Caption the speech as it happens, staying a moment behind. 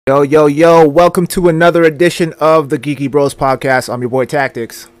Yo, yo, yo, welcome to another edition of the Geeky Bros Podcast. I'm your boy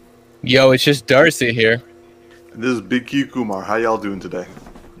Tactics. Yo, it's just Darcy here. This is Big Q Kumar. How y'all doing today?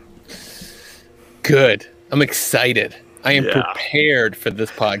 Good. I'm excited. I am prepared for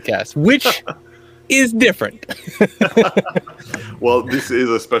this podcast, which is different. Well, this is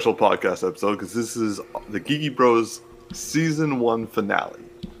a special podcast episode because this is the Geeky Bros Season 1 finale.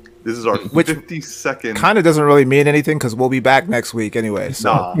 This is our 52nd. Kind of doesn't really mean anything because we'll be back next week anyway.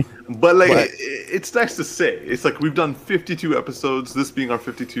 So. Nah, but it's nice to say. It's like we've done 52 episodes. This being our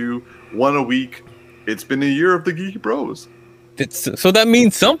 52, one a week. It's been a year of the Geeky Bros. So that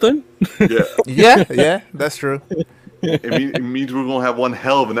means something. Yeah. yeah, that's true. It means we're gonna have one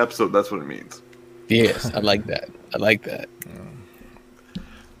hell of an episode. That's what it means. Yes, I like that.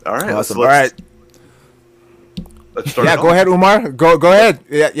 All right, awesome. All right. Let's start. Yeah, go ahead, Umar. Go ahead.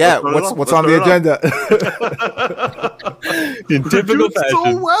 Yeah. What's on the agenda? In typical fashion.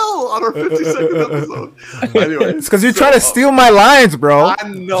 So well on our 52nd episode. Anyway, it's because you're trying to steal my lines, bro. I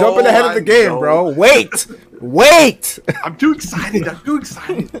know. Jumping ahead of the game, bro. Wait. I'm too excited.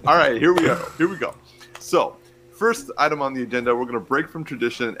 All right, here we go. So, first item on the agenda, we're going to break from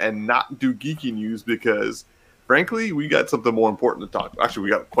tradition and not do geeky news because, frankly, we got something more important to talk about. Actually,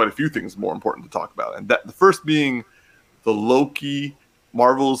 we got quite a few things more important to talk about. And that the first being the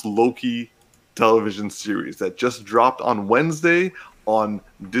Marvel's Loki television series that just dropped on Wednesday on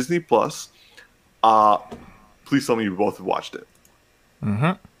Disney+. Please tell me you both have watched it.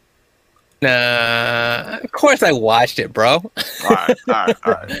 Mm-hmm. Of course I watched it, bro. All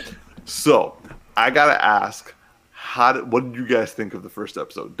right. So, I got to ask, what did you guys think of the first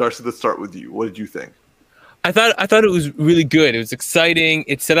episode? Darcy, let's start with you. What did you think? I thought it was really good. It was exciting.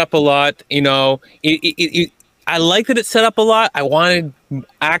 It set up a lot. You know, I like that it set up a lot. I wanted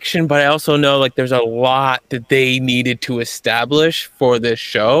action, but I also know like there's a lot that they needed to establish for this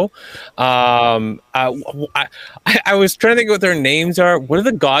show. I was trying to think what their names are. What are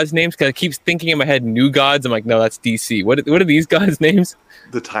the gods' names? Because I keep thinking in my head, New Gods. I'm like, no, that's DC. What are these guys' names?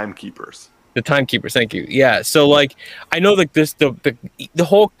 The Timekeepers. The Timekeepers, thank you. Yeah, so like I know like this the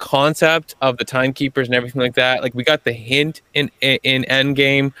whole concept of the Timekeepers and everything like that. Like we got the hint in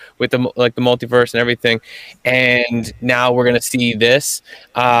Endgame with the multiverse and everything, and now we're gonna see this.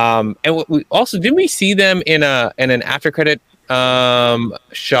 And we also didn't we see them in an after credit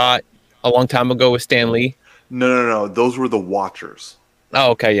shot a long time ago with Stan Lee? No. Those were the Watchers.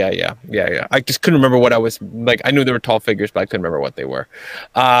 Oh, okay, yeah. I just couldn't remember what I was like. I knew they were tall figures, but I couldn't remember what they were.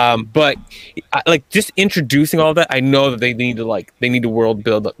 But like just introducing all that, I know that they need to world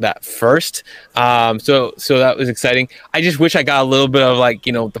build that first. So that was exciting. I just wish I got a little bit of like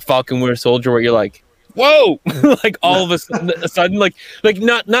the Falcon Winter Soldier, where you're like, whoa, like all of a sudden, like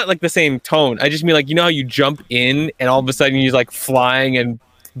not like the same tone. I just mean like how you jump in and all of a sudden you're like flying and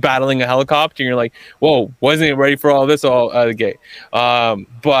battling a helicopter and you're like, whoa, wasn't ready for all this all out of the gate.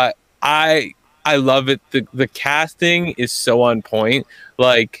 But I love it. The casting is so on point.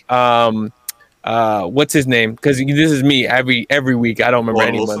 Like what's his name? Because this is me every week. I don't remember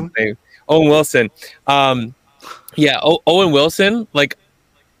anyone's name. Owen Wilson. Owen Wilson, like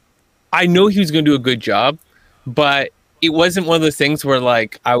I know he was gonna do a good job, but it wasn't one of those things where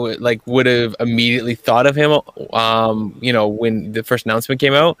like I would have immediately thought of him, when the first announcement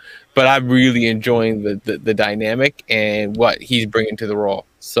came out. But I'm really enjoying the dynamic and what he's bringing to the role.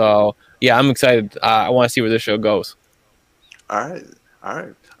 So yeah, I'm excited. I want to see where this show goes. All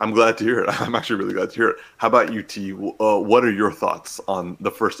right. I'm glad to hear it. I'm actually really glad to hear it. How about you, T? What are your thoughts on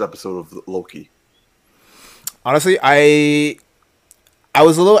the first episode of Loki? Honestly, I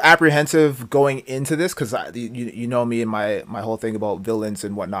was a little apprehensive going into this because you know me and my whole thing about villains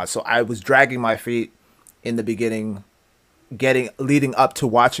and whatnot. So I was dragging my feet in the beginning, leading up to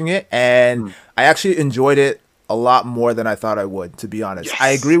watching it, and I actually enjoyed it a lot more than I thought I would. To be honest, yes. I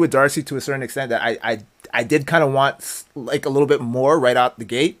agree with Darcy to a certain extent that I did kind of want like a little bit more right out the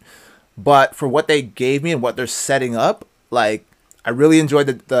gate, but for what they gave me and what they're setting up, like I really enjoyed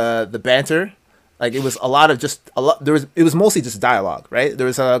the banter. Like it was it was mostly just dialogue, right? There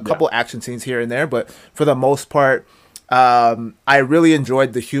was a couple action scenes here and there, but for the most part, I really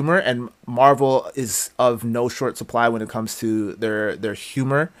enjoyed the humor, and Marvel is of no short supply when it comes to their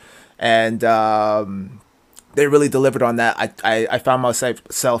humor, and they really delivered on that. I found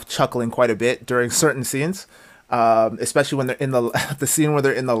myself chuckling quite a bit during certain scenes, especially when they're in the scene where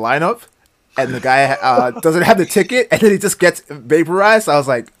they're in the lineup. And the guy doesn't have the ticket, and then he just gets vaporized. I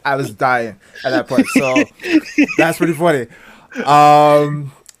was dying at that point. So that's pretty funny.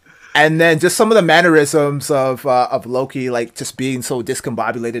 And then just some of the mannerisms of Loki, like just being so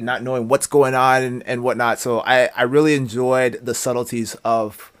discombobulated, not knowing what's going on and whatnot. So I really enjoyed the subtleties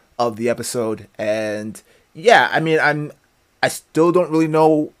of of the episode. And yeah, I mean, I still don't really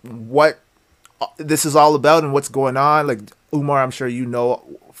know what this is all about and what's going on. Like Umar, I'm sure you know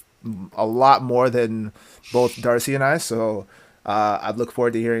a lot more than both Darcy and I. So I'd look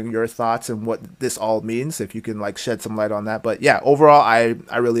forward to hearing your thoughts and what this all means, if you can like shed some light on that. But yeah, overall, I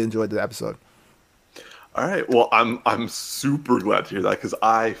really enjoyed the episode. All right. Well, I'm super glad to hear that because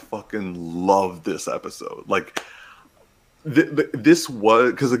I fucking love this episode. Like, this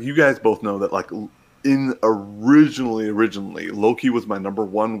was because like you guys both know that like originally Loki was my number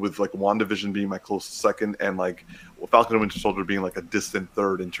one, with like WandaVision being my close second, and like Falcon and Winter Soldier being like a distant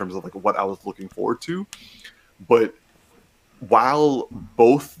third in terms of like what I was looking forward to. But while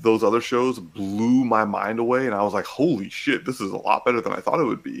both those other shows blew my mind away, and I was like, holy shit, this is a lot better than I thought it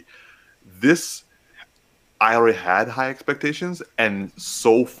would be. This, I already had high expectations, and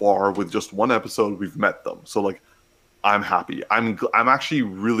so far with just one episode, we've met them. So like, I'm happy. I'm actually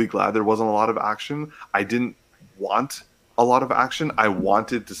really glad there wasn't a lot of action. I didn't want a lot of action. I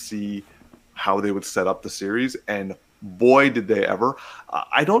wanted to see how they would set up the series, and boy, did they ever.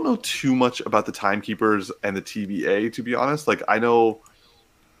 I don't know too much about the Timekeepers and the TVA, to be honest. Like, I know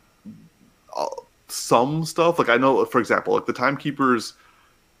some stuff. Like, I know, for example, like the Timekeepers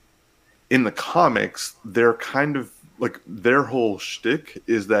in the comics, they're kind of like, their whole shtick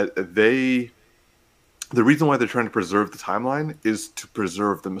is that the reason why they're trying to preserve the timeline is to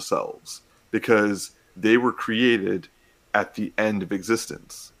preserve themselves, because they were created at the end of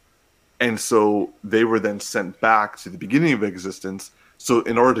existence. And so they were then sent back to the beginning of existence. So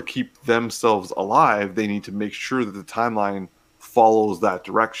in order to keep themselves alive, they need to make sure that the timeline follows that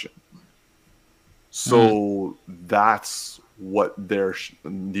direction. So that's what their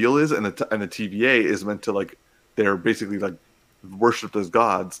deal is. And the TVA is meant to, like, they're basically like worshipped as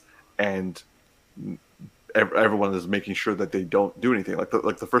gods, and everyone is making sure that they don't do anything. Like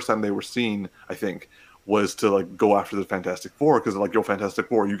the first time they were seen, I think, was to like go after the Fantastic Four, because they're like, yo, Fantastic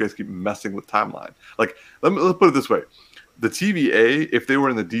Four, you guys keep messing with timeline. Like, let's put it this way. The TVA, if they were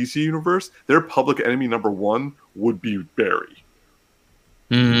in the DC universe, their public enemy number one would be Barry.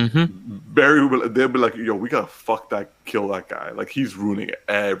 Mm-hmm. Barry, they'll be like, yo, we gotta kill that guy. Like, he's ruining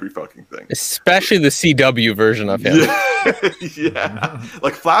every fucking thing. Especially the CW version of him. Yeah. Yeah.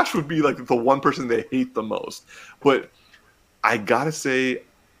 Like, Flash would be like the one person they hate the most. But I gotta say,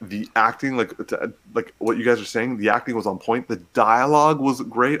 the acting, like what you guys are saying, the acting was on point. The dialogue was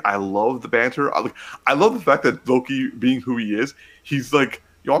great. I love the banter. I love the fact that Loki, being who he is, he's like,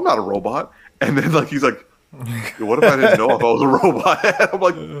 yo, I'm not a robot. And then like he's like, what if I didn't know if I was a robot? And I'm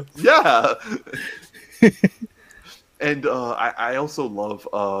like, yeah. And I also love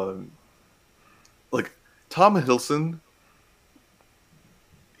like Tom Hiddleston.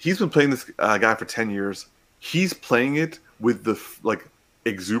 He's been playing this guy for 10 years. He's playing it with the like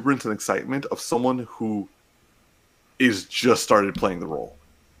exuberance and excitement of someone who is just started playing the role.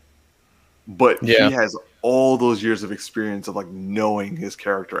 But he has all those years of experience of like knowing his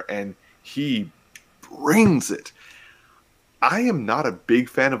character, and he brings it. I am not a big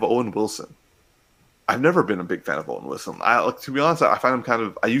fan of Owen Wilson. I've never been a big fan of Owen Wilson. To be honest,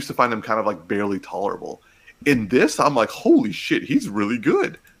 I used to find him kind of like barely tolerable. In this, I'm like, holy shit, he's really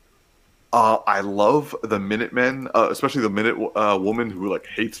good. I love the Minutemen, especially the Minute woman who like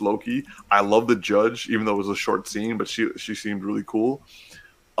hates Loki. I love the Judge, even though it was a short scene, but she seemed really cool.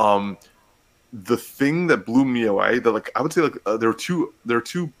 The thing that blew me away, that like I would say, like there are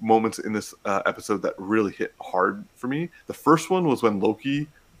two moments in this episode that really hit hard for me. The first one was when Loki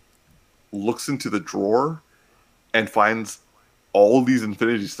looks into the drawer and finds all these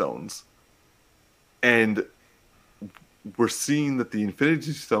Infinity Stones, and we're seeing that the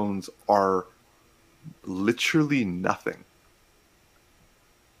Infinity Stones are literally nothing.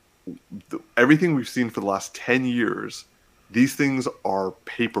 Everything we've seen for the last 10 years, these things are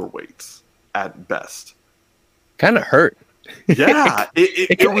paperweights at best. Kind of hurt. Yeah,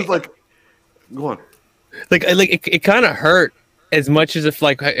 it was like, go on. Like it kind of hurt as much as if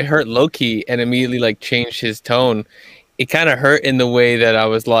like it hurt Loki and immediately like changed his tone. It kind of hurt in the way that I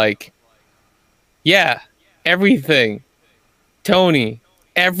was like, yeah, everything. Tony,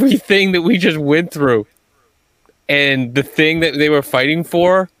 everything that we just went through, and the thing that they were fighting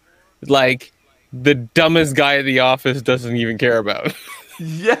for, like the dumbest guy at the office doesn't even care about.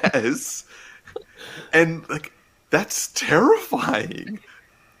 Yes, and like that's terrifying.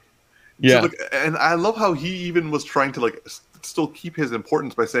 Yeah, and I love how he even was trying to like still keep his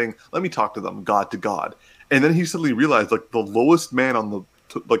importance by saying, "Let me talk to them, God to God," and then he suddenly realized like the lowest man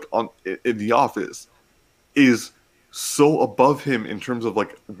in the office is so above him in terms of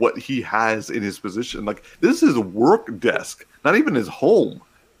like what he has in his position. Like, this is his work desk, not even his home.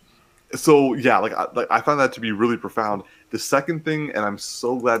 So yeah, like I found that to be really profound. The second thing, and I'm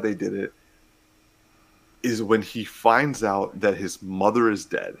so glad they did it, is when he finds out that his mother is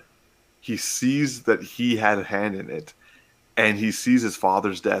dead. He sees that he had a hand in it, and he sees his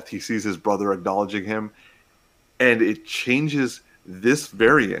father's death. He sees his brother acknowledging him, and it changes this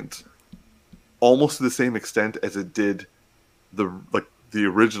variant almost to the same extent as it did the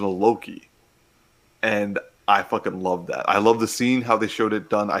original Loki. And I fucking love that. I love the scene, how they showed it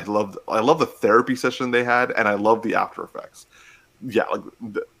done. I love the therapy session they had, and I love the after effects. Yeah,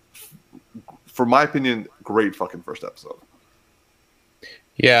 for my opinion, great fucking first episode.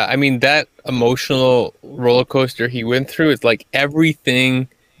 Yeah, I mean, that emotional roller coaster he went through is like everything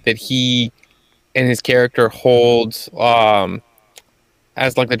that he and his character holds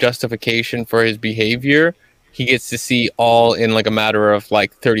as like the justification for his behavior. He gets to see all in like a matter of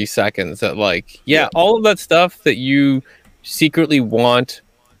like 30 seconds that like, yeah, all of that stuff that you secretly want,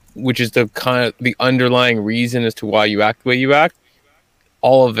 which is the kind of the underlying reason as to why you act the way you act,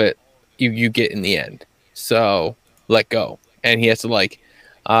 all of it you get in the end. So let go. And he has to like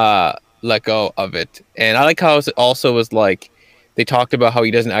let go of it. And I like how it also was like they talked about how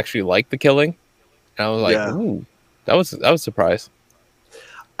he doesn't actually like the killing. And I was like, ooh, that was a surprise.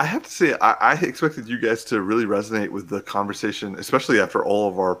 I have to say, I expected you guys to really resonate with the conversation, especially after all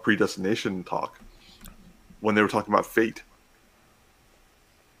of our predestination talk, when they were talking about fate.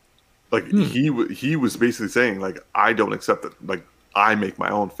 Like he was basically saying, like, I don't accept it. Like, I make my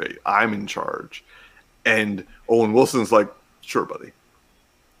own fate. I'm in charge. And Owen Wilson's like, sure, buddy.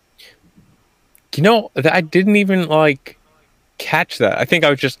 You know, I didn't even like catch that. I think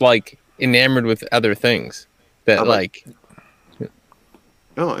I was just like enamored with other things that like.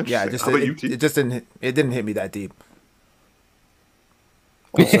 Oh, interesting. Yeah, How about you, T? It just didn't hit me that deep.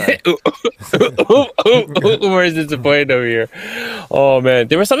 Where's disappointed over here? Oh man,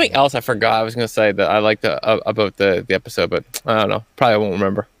 there was something else I forgot I was gonna say that I liked about the episode, but I don't know. Probably won't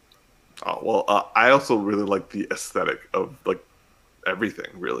remember. Oh well, I also really like the aesthetic of like everything.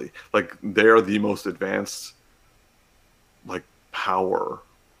 Really, like they are the most advanced like power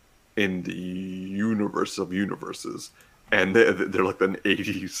in the universe of universes. And they're like the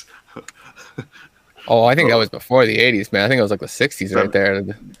 80s. Oh, I think that was before the 80s, man. I think it was like the 60s right there.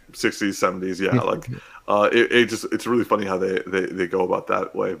 60s, 70s, yeah. Like, it's really funny how they go about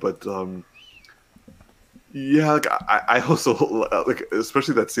that way. But yeah, like I also like,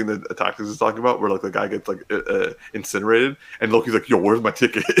 especially that scene that Tactics is talking about, where like the guy gets like incinerated, and Loki's like, "Yo, where's my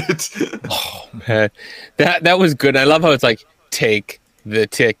ticket?" Oh man, that was good. I love how it's like, take the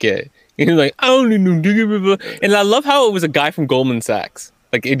ticket. He's like, I don't need no ticket. And I love how it was a guy from Goldman Sachs.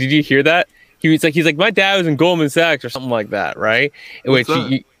 Like, did you hear that? He's like, my dad was in Goldman Sachs or something like that, right? What's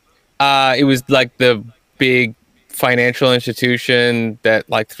that? It was like the big financial institution that,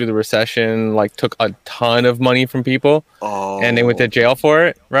 like, through the recession, like, took a ton of money from people, and they went to jail for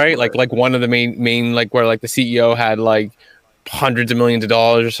it, right? Like one of the main like where like the CEO had like hundreds of millions of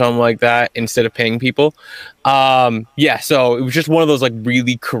dollars or something like that instead of paying people. Yeah, so it was just one of those like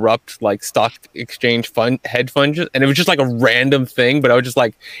really corrupt like stock exchange hedge funds, and it was just like a random thing. But I was just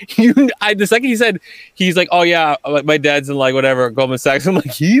like, the second he said, he's like, oh yeah, like my dad's in like whatever Goldman Sachs, I'm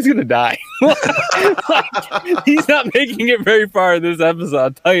like, he's gonna die. Like, he's not making it very far in this episode,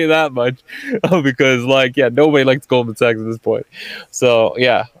 I'll tell you that much. Because like, yeah, nobody likes Goldman Sachs at this point. So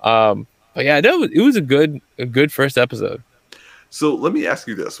yeah, but yeah, it was a good first episode. So let me ask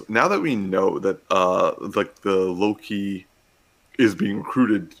you this: now that we know that like the Loki is being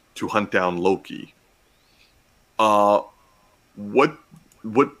recruited to hunt down Loki, what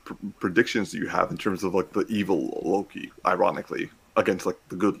predictions do you have in terms of like the evil Loki, ironically, against like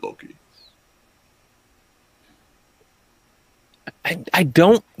the good Loki? I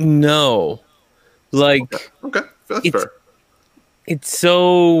don't know. Like, okay. That's fair. It's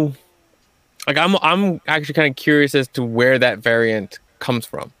so. Like I'm actually kind of curious as to where that variant comes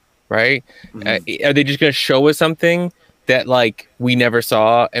from, right? Mm-hmm. Are they just going to show us something that like we never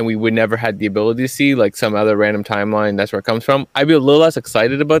saw and we would never had the ability to see, like some other random timeline? That's where it comes from. I'd be a little less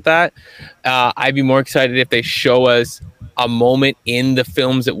excited about that. I'd be more excited if they show us a moment in the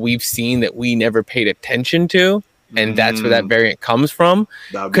films that we've seen that we never paid attention to. And that's where that variant comes from.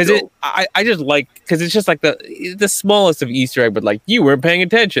 Because I just like, because it's just like the smallest of Easter egg, but like you weren't paying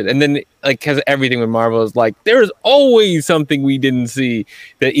attention. And then like, because everything with Marvel is like, there's always something we didn't see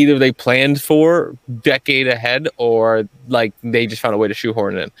that either they planned for decade ahead or like they just found a way to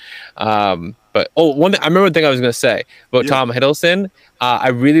shoehorn it in. But I remember one thing I was going to say about Tom Hiddleston. I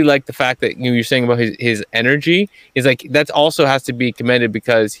really like the fact that you're saying about his energy is like, that also has to be commended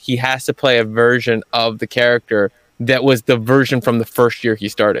because he has to play a version of the character that was the version from the first year he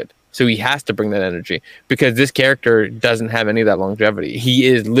started. So he has to bring that energy because this character doesn't have any of that longevity. He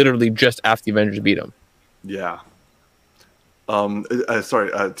is literally just after the Avengers beat him. Yeah.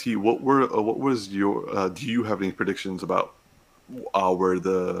 Sorry, T. What was your? Do you have any predictions about where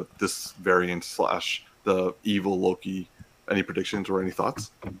this variant / the evil Loki? Any predictions or any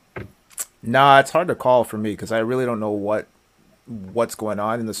thoughts? Nah, it's hard to call for me because I really don't know what's going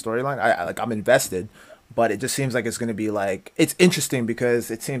on in the storyline. I'm invested, but it just seems like it's going to be like it's interesting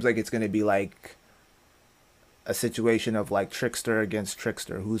because it seems like it's going to be like a situation of like trickster against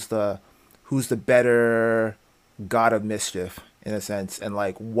trickster. Who's the better god of mischief in a sense, and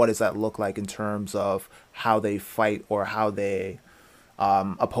like what does that look like in terms of how they fight or how they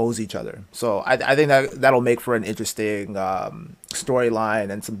oppose each other. So I think that'll make for an interesting storyline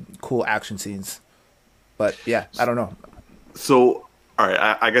and some cool action scenes. But yeah, I don't know. So, all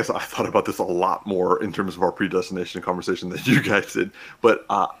right, I guess I thought about this a lot more in terms of our predestination conversation than you guys did. But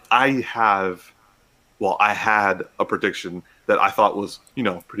I had a prediction that I thought was,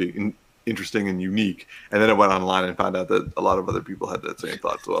 pretty interesting and unique. And then I went online and found out that a lot of other people had that same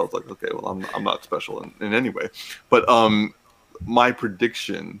thought. So I was like, okay, well, I'm not special in any way. But my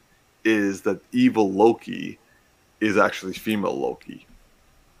prediction is that evil Loki is actually female Loki.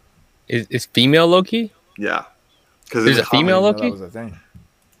 Is female Loki? Yeah. Because there's a female Loki? That was a thing.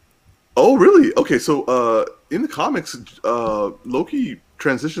 Oh, really? Okay, so in the comics, Loki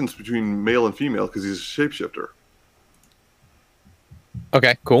transitions between male and female because he's a shapeshifter.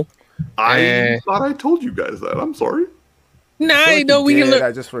 Okay, cool. I thought I told you guys that. I'm sorry. No, we didn't.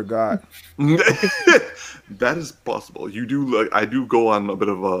 I just forgot. That is possible. You do. I do go on a bit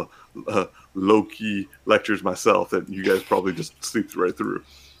of a low-key lectures myself that you guys probably just sleep right through.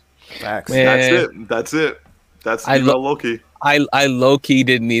 Facts. That's it. That's Loki. I low-key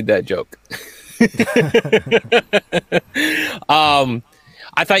didn't need that joke.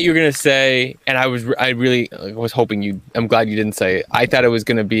 I thought you were gonna say, and I really was hoping I'm glad you didn't say it. I thought it was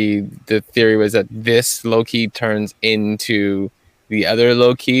gonna be, the theory was that this Loki turns into the other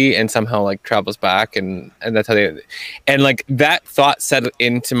Loki and somehow like travels back, and that's how and like that thought settled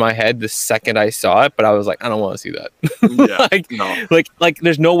into my head the second I saw it, but I was like, I don't want to see that. Yeah, like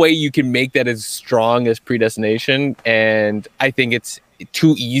there's no way you can make that as strong as predestination, and I think it's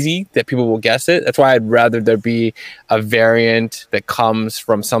too easy that people will guess it. That's why I'd rather there be a variant that comes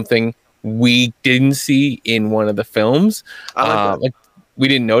from something we didn't see in one of the films. Like we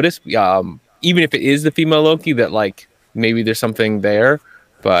didn't notice. Even if it is the female Loki, that like maybe there's something there.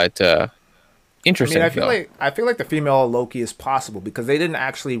 But interesting. I feel like the female Loki is possible because they didn't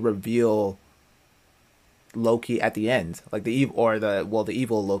actually reveal Loki at the end, like the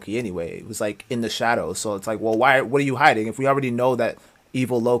evil Loki anyway. It was like in the shadows, so it's like, well, what are you hiding? If we already know that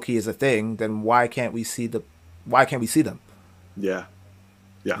evil Loki is a thing, then why can't we see them? Yeah.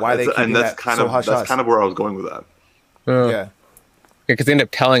 Why they keeping that so hush hush? That's kind of where I was going with that. Yeah, because they end up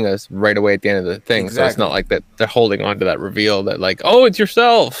telling us right away at the end of the thing, exactly. So it's not like that they're holding on to that reveal that like, oh, it's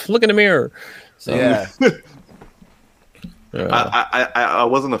yourself. Look in the mirror. So, yeah. I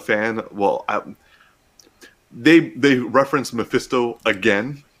wasn't a fan. Well, they referenced Mephisto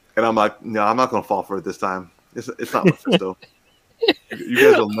again, and I'm like, no, I'm not gonna fall for it this time. It's not Mephisto. You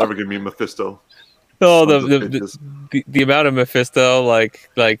guys will never give me Mephisto. Oh, the amount of Mephisto like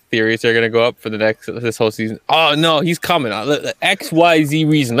theories are gonna go up for this whole season. Oh no, he's coming. XYZ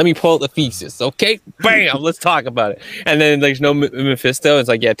reason. Let me pull out the thesis. Okay, bam. Let's talk about it. And then there's no Mephisto. It's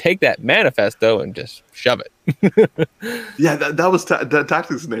like, yeah, take that manifesto and just shove it. Yeah, that was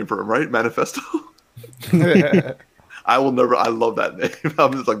Tactic's name for him, right? Manifesto. I love that name.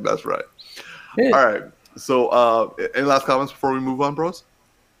 I'm just like, that's right. Yeah. All right. So, any last comments before we move on, bros?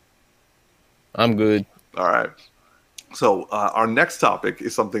 I'm good. All right. So, our next topic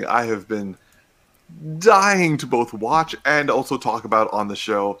is something I have been dying to both watch and also talk about on the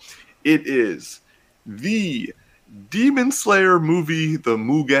show. It is the Demon Slayer movie, the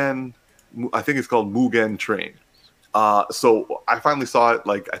Mugen. I think it's called Mugen Train. So I finally saw it,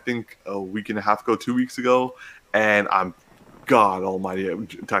 like, I think a week and a half ago, 2 weeks ago, and I'm, God almighty,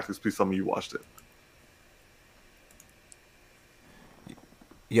 Tactics, please tell me you watched it.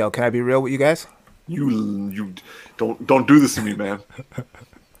 Yo, can I be real with you guys? You don't do this to me, man.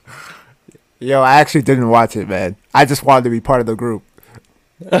 Yo, I actually didn't watch it, man. I just wanted to be part of the group.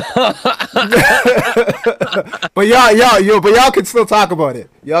 But y'all can still talk about it.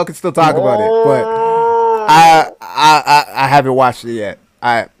 Y'all can still talk about it, but I haven't watched it yet.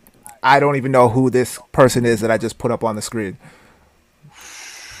 I don't even know who this person is that I just put up on the screen.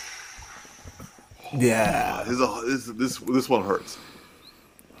 Yeah, this one hurts.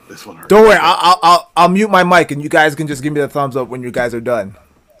 This one hurts. Don't worry, I'll mute my mic and you guys can just give me the thumbs up when you guys are done.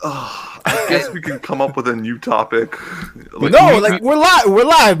 I guess we can come up with a new topic. No, like we're live. We're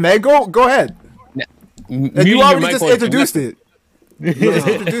live, man. Go ahead. And you already just introduced it. You just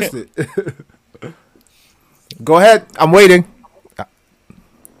introduced it. Go ahead. I'm waiting.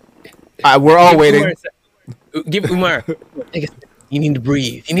 We're all waiting. Give Umar. You need to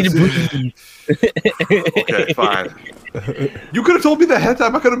breathe. You need to breathe. Okay, fine. You could have told me that ahead of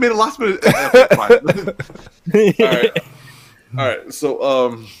time. I could have made a last minute. Okay, fine. All right.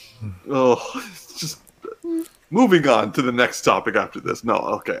 So, just moving on to the next topic after this. No,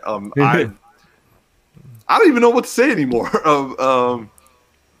 okay. I don't even know what to say anymore.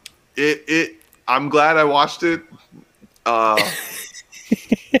 I'm glad I watched it.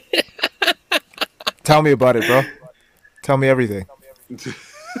 Tell me about it, bro. Tell me everything.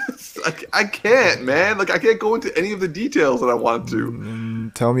 I can't, man. Like I can't go into any of the details that I want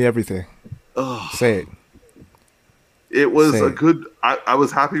to. Tell me everything. Say it. It was good. I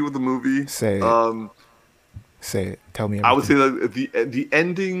was happy with the movie. Say it. Say it. Tell me everything. I would say that the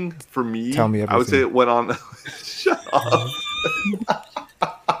ending for me. Tell me everything. I would say it went on. Shut up.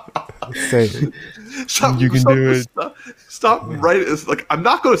 Say it. You can do it. Stop writing. It's like I'm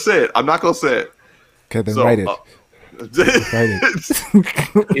not going to say it. I'm not going to say it. Okay, then write it. Write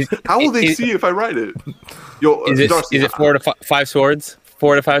it. How will they see if I write it? Yo, is it Darcy, is it 4 to 5 swords?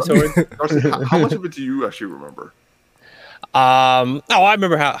 4 to 5 swords? Darcy, how much of it do you actually remember? I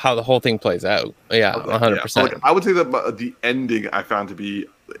remember how the whole thing plays out. Yeah, 100%. Yeah. Like, I would say that the ending I found to be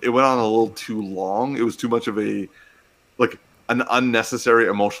it went on a little too long. It was too much of an unnecessary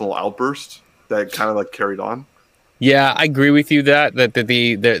emotional outburst that kind of like carried on. Yeah, I agree with you that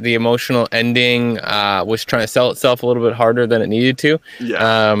the emotional ending was trying to sell itself a little bit harder than it needed to.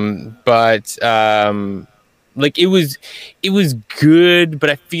 Yeah. Like it was good,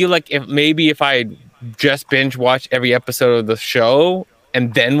 but I feel like if I had just binge watched every episode of the show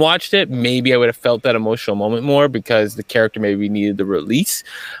and then watched it, maybe I would have felt that emotional moment more because the character maybe needed the release.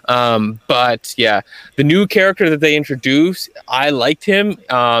 But yeah, the new character that they introduced, I liked him.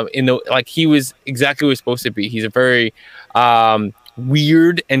 He was exactly what he was supposed to be. He's a very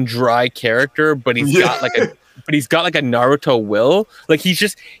weird and dry character, but he's got like a Naruto will. Like he's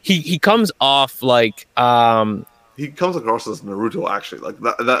just he comes off like he comes across as Naruto, actually. Like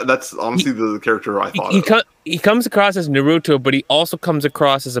that's honestly the character I thought. He comes across as Naruto, but he also comes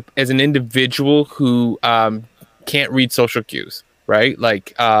across as an individual who can't read social cues, right?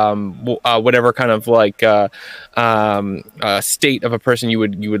 Like whatever kind of like state of a person you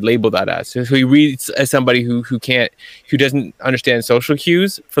would label that as. So he reads as somebody who doesn't understand social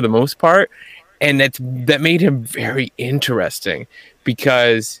cues for the most part, and that made him very interesting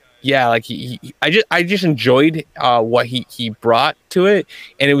because. Yeah, like I just enjoyed what he brought to it,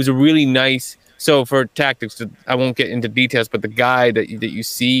 and it was a really nice. So for tactics, I won't get into details, but the guy that you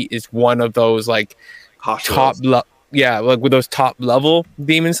see is one of those like like with those top level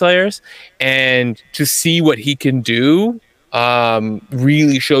demon slayers, and to see what he can do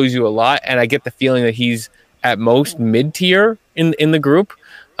really shows you a lot. And I get the feeling that he's at most mid tier in the group.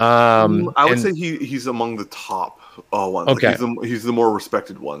 I would say he's among the top. One. Okay. Like he's the more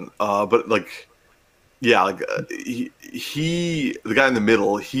respected one. But like, yeah, like he the guy in the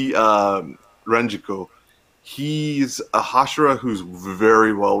middle, Renjiko, he's a Hashira who's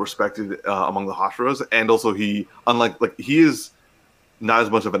very well respected among the Hashiras, and also he is not as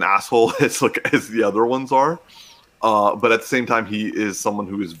much of an asshole as the other ones are. But at the same time, he is someone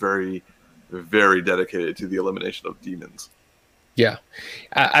who is very, very dedicated to the elimination of demons. Yeah,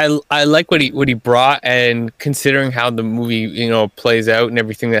 I like what he brought, and considering how the movie plays out and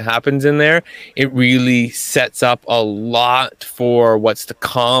everything that happens in there, it really sets up a lot for what's to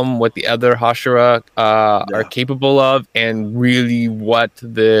come, what the other Hashira are capable of, and really what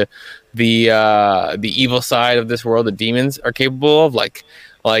the evil side of this world, the demons, are capable of. Like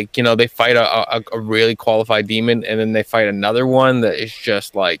they fight a really qualified demon, and then they fight another one that is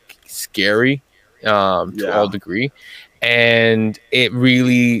just like scary to all degree. And it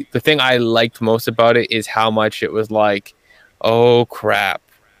really, the thing I liked most about it is how much it was like, oh crap,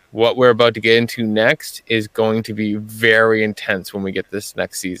 what we're about to get into next is going to be very intense when we get this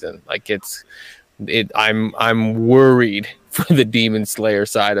next season. Like I'm worried for the Demon Slayer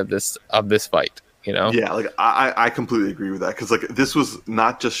side of this fight. Yeah, like I completely agree with that, because like this was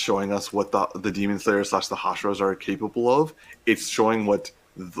not just showing us what the Demon Slayer / the Hashiras are capable of. It's showing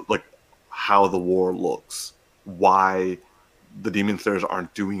how the war looks. Why the Demon Slayers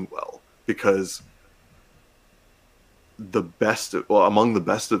aren't doing well, because among the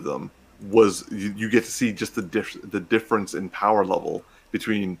best of them was you get to see just the difference in power level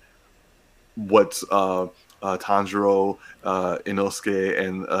between what Tanjiro, Inosuke,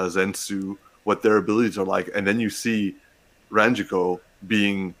 and Zensu, what their abilities are like, and then you see Ranjiko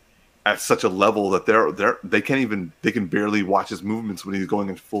being at such a level that they can barely watch his movements when he's going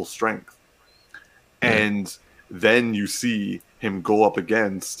in full strength. And then you see him go up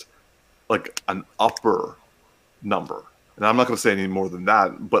against like an upper number. And I'm not going to say any more than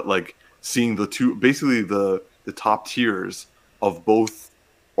that, but like seeing the two, basically the top tiers of both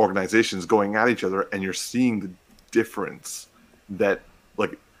organizations going at each other, and you're seeing the difference that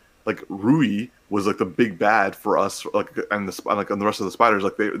like Rui was like the big bad for us, and the rest of the spiders,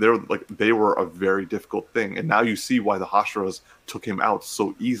 they were a very difficult thing, and now you see why the Hashiras took him out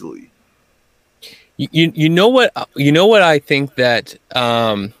so easily. You know what I think that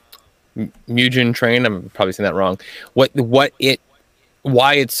Mugen Train, I'm probably saying that wrong,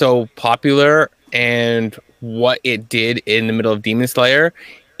 why it's so popular and what it did in the middle of Demon Slayer,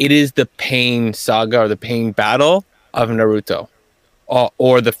 it is the pain saga or the pain battle of Naruto,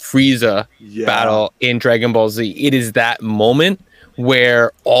 or the Frieza battle in Dragon Ball Z. It is that moment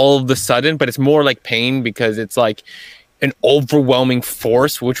where all of the sudden, but it's more like pain because it's like an overwhelming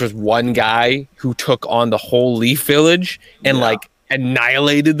force, which was one guy who took on the whole Leaf Village and like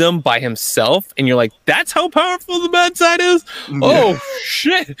annihilated them by himself, and you're like, that's how powerful the bad side is. Oh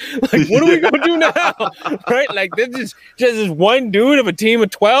shit, like what are we gonna do now? Right, like this is just this one dude of a team of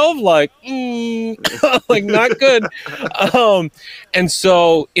 12, like like not good. And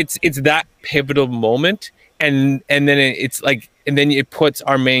so it's that pivotal moment, and then it's like, and then it puts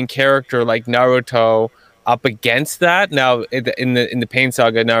our main character like Naruto up against that. Now in the Pain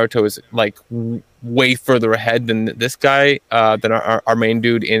Saga, Naruto is like way further ahead than this guy, than our main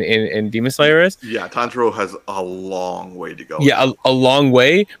dude in Demon Slayer is. Yeah, Tanjiro has a long way to go. Yeah, a long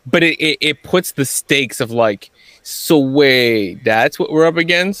way, but it puts the stakes of like, so wait, that's what we're up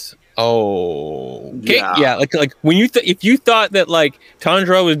against. Oh, okay. Yeah, like when if you thought that like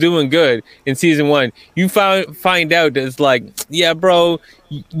Tanjiro was doing good in season 1, you find out that it's like, yeah, bro,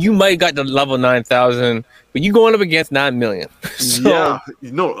 you might got to level 9,000, but you going up against 9 million. So, yeah,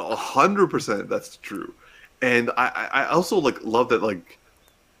 100%, that's true. And I also like love that like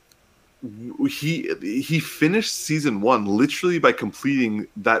he finished season 1 literally by completing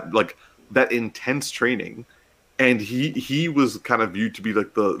that intense training. And he was kind of viewed to be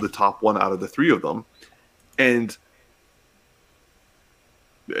like the top one out of the 3 of them, and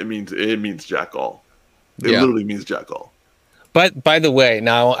it means jack all. It literally means jack all. But by the way,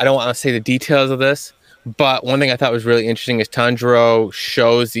 now I don't want to say the details of this, but one thing I thought was really interesting is Tanjiro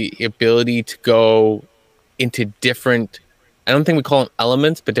shows the ability to go into different, I don't think we call them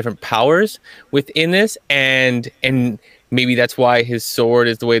elements, but different powers within this, and maybe that's why his sword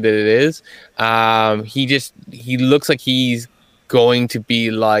is the way that it is. He looks like he's going to be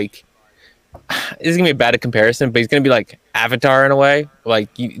like, this is gonna be a bad comparison, but he's gonna be like Avatar in a way,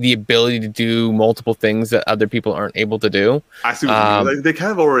 like the ability to do multiple things that other people aren't able to do. I see what you mean. Like, they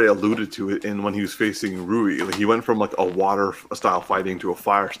kind of already alluded to it in when he was facing Rui. Like, he went from like a water style fighting to a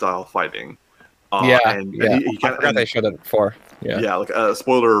fire style fighting. I forgot they showed that before. Yeah, like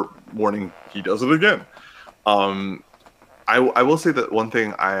spoiler warning, he does it again. I will say that one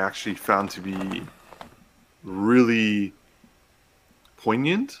thing I actually found to be really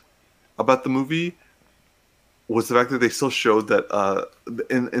poignant about the movie was the fact that they still showed that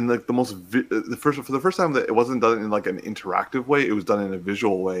in like for the first time that it wasn't done in like an interactive way, it was done in a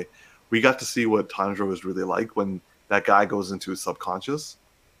visual way. We got to see what Tanjiro is really like when that guy goes into his subconscious.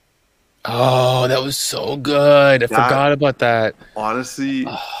 Oh, that was so good. I forgot about that. Honestly.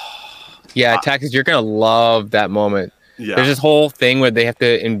 Yeah, Takis, you're going to love that moment. Yeah. There's this whole thing where they have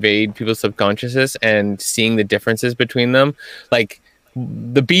to invade people's subconsciouses and seeing the differences between them. Like,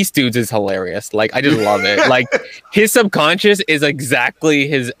 the Beast Dudes is hilarious. Like, I just love it. Like, his subconscious is exactly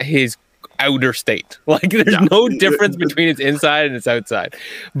his outer state. Like, there's no difference between its inside and its outside.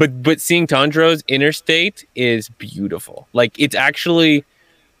 But seeing Tanjiro's inner state is beautiful. Like, it's actually...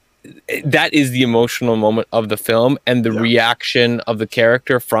 that is the emotional moment of the film, and the reaction of the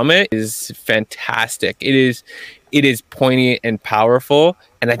character from it is fantastic. It is poignant and powerful,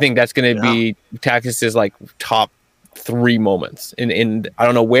 and I think that's going to be Takis's like top 3 moments in I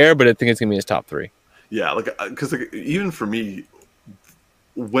don't know where, but I think it's going to be his top 3. Yeah, like because like, even for me,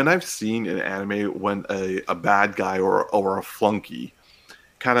 when I've seen in anime when a bad guy or a flunky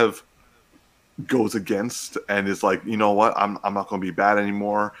kind of goes against and is like, you know what, I'm not going to be bad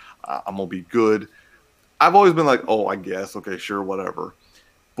anymore. I'm going to be good. I've always been like, oh, I guess, okay, sure, whatever.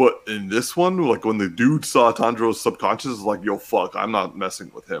 But in this one, like when the dude saw Tanjiro's subconscious, like, yo, fuck, I'm not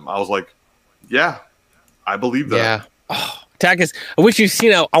messing with him. I was like, yeah, I believe that. Yeah. Oh, Takis, I wish you'd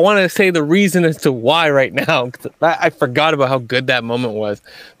seen it. I want to say the reason as to why right now. I forgot about how good that moment was.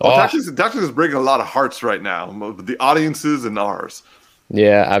 Takis is breaking a lot of hearts right now, the audiences and ours.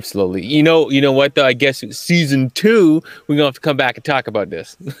 Yeah, absolutely. You know what though? I guess season 2, we're gonna have to come back and talk about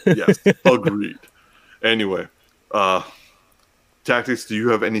this. Yes, agreed. Anyway, Tactics, do you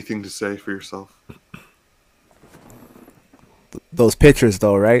have anything to say for yourself? Those pictures,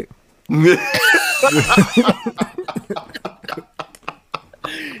 though, right?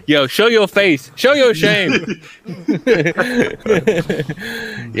 Yo, show your face. Show your shame.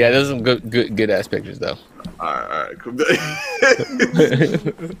 Yeah, those are some good ass pictures, though. All right, cool.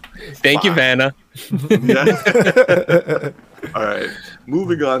 Thank you, Vanna. Yeah. All right,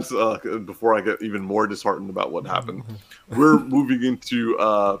 moving on. Before I get even more disheartened about what happened, we're moving into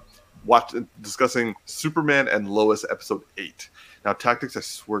discussing Superman and Lois episode 8. Now, Tactics, I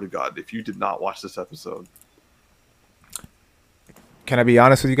swear to God, if you did not watch this episode, can I be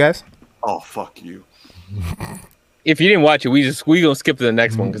honest with you guys? Oh, fuck you. If you didn't watch it, we gonna skip to the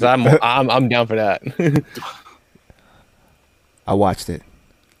next one because I'm down for that. I watched it.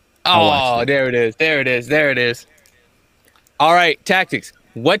 Oh, there it is. There it is. There it is. All right, Tactics.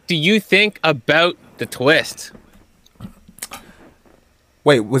 What do you think about the twist?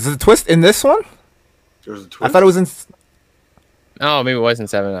 Wait, was the twist in this one? There's a twist. I thought it was in. Oh, maybe it wasn't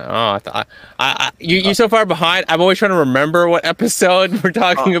 7. Oh, you're so far behind. I'm always trying to remember what episode we're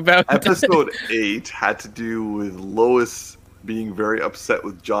talking about. Episode 8 had to do with Lois being very upset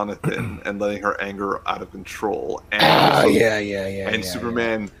with Jonathan and letting her anger out of control. And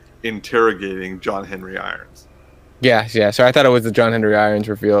Superman interrogating John Henry Irons. Yeah. So I thought it was the John Henry Irons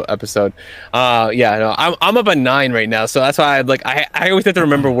reveal episode. No, I'm up at 9 right now, so that's why I always have to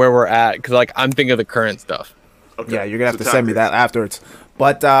remember where we're at because I'm thinking of the current stuff. Okay. Yeah, you're gonna have to send me that afterwards.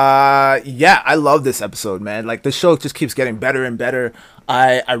 But I love this episode, man. Like the show just keeps getting better and better.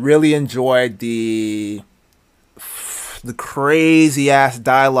 I really enjoyed the crazy ass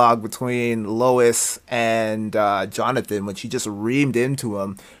dialogue between Lois and Jonathan when she just reamed into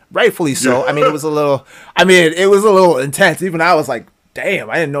him, rightfully so. I mean, it was a little intense. Even I was like, damn,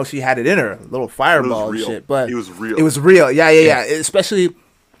 I didn't know she had it in her, a little fireball and shit. But it was real. It was real. Yeah. Especially.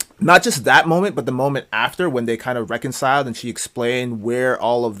 Not just that moment, but the moment after when they kind of reconciled and she explained where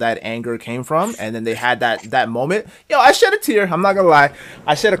all of that anger came from. And then they had that moment. I shed a tear. I'm not going to lie.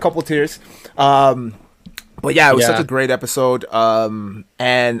 I shed a couple tears. But yeah, it was such a great episode. And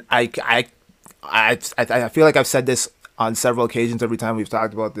I feel like I've said this on several occasions every time we've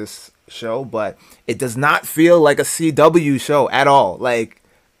talked about this show, but it does not feel like a CW show at all. Like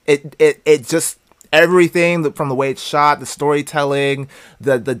it just... Everything from the way it's shot, the storytelling,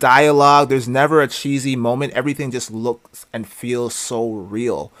 the dialogue, there's never a cheesy moment. Everything just looks and feels so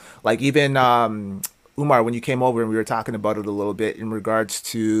real. Like even Umar, when you came over and we were talking about it a little bit in regards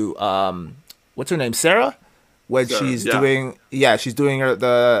to what's her name, Sarah? When she's doing she's doing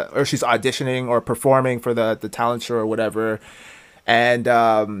or she's auditioning or performing for the talent show or whatever. And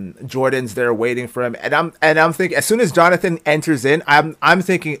Jordan's there waiting for him, and I'm thinking as soon as Jonathan enters in, I'm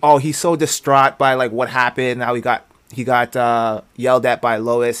thinking, oh, he's so distraught by like what happened, how he got yelled at by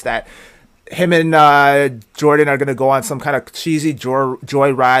Lois, that him and Jordan are gonna go on some kind of cheesy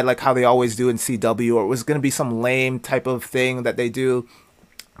joy ride like how they always do in CW, or it was gonna be some lame type of thing that they do,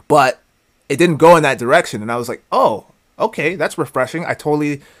 but it didn't go in that direction, and I was like, oh, okay, that's refreshing. I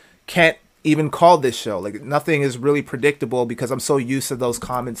totally can't even call this show. Like nothing is really predictable because I'm so used to those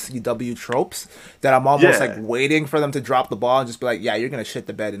common CW tropes that I'm almost like waiting for them to drop the ball and just be like, yeah, you're gonna shit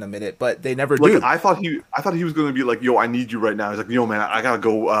the bed in a minute, but they never do. I thought he was gonna be like, yo, I need you right now. He's like, yo, man, I gotta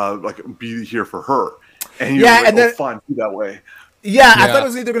go be here for her. And he was like, then, fine, be that way. Yeah, I thought it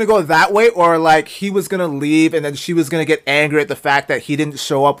was either going to go that way or like he was going to leave and then she was going to get angry at the fact that he didn't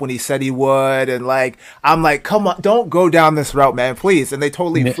show up when he said he would. And like, I'm like, come on, don't go down this route, man, please. And they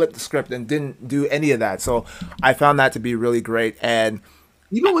totally flipped the script and didn't do any of that. So I found that to be really great. And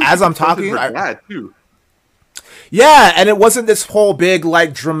as I'm talking, yeah, and it wasn't this whole big,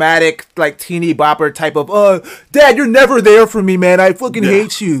 like, dramatic, like, teeny bopper type of, Dad, you're never there for me, man. I fucking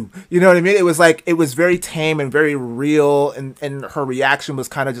hate you. You know what I mean? It was like, it was very tame and very real, and her reaction was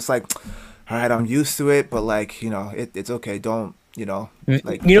kind of just like, all right, I'm used to it, but, like, it's okay. Don't,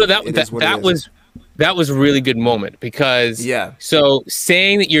 like, that was a really good moment because so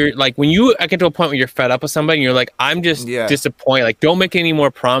saying that you're like when you get to a point where you're fed up with somebody and you're like, I'm just disappointed, like don't make any more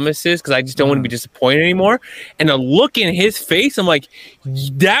promises because I just don't want to be disappointed anymore, and a look in his face, I'm like,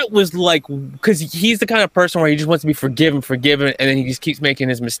 that was like, because he's the kind of person where he just wants to be forgiven and then he just keeps making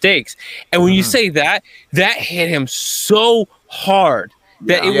his mistakes, and when you say that hit him so hard.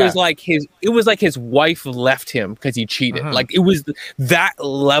 that it Yeah. was like his wife left him because he cheated. Like it was that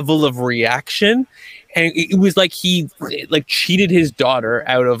level of reaction, and it was like he like cheated his daughter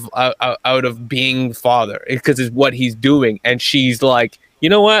out of being father because it's what he's doing, and she's like, you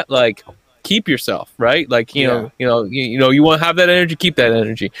know what, like keep yourself, right? Like you know you want to have that energy, keep that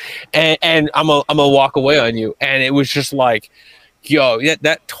energy, and I'm gonna walk away on you, and it was just like, yo,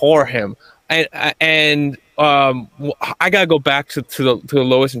 that tore him, and I gotta go back to the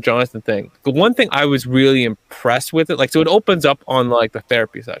Lois and Jonathan thing. The one thing I was really impressed with it, like, so it opens up on like the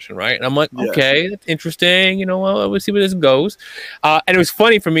therapy session, right? And I'm like, okay, that's interesting. You know, well, we'll see where this goes. And it was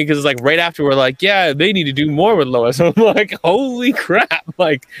funny for me because it's like right after we're like, yeah, they need to do more with Lois. I'm like, holy crap!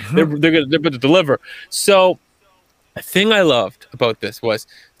 Like they're going to deliver. So the thing I loved about this was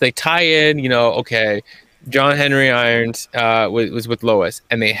they tie in, you know, okay, John Henry Irons was with Lois,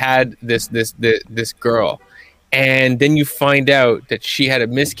 and they had this girl. And then you find out that she had a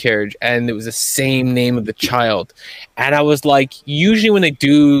miscarriage and it was the same name of the child. And I was like, usually when they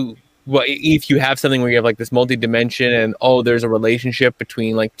do, well, if you have something where you have like this multi-dimension and, oh, there's a relationship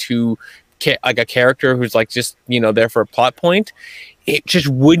between like two, like a character who's like just, you know, there for a plot point, it just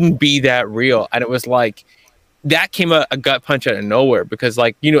wouldn't be that real. And it was like, that came a gut punch out of nowhere because,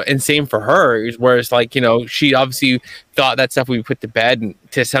 like, you know, and same for her, where it's like, you know, she obviously thought that stuff would be put to bed, and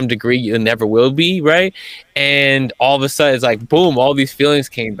to some degree it never will be, right? And all of a sudden it's like, boom, all these feelings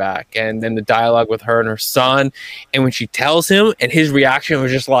came back, and then the dialogue with her and her son, and when she tells him, and his reaction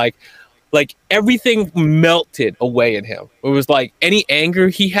was just like everything melted away in him. It was like any anger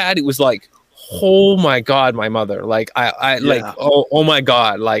he had, it was like, oh my God, my mother, like like, oh my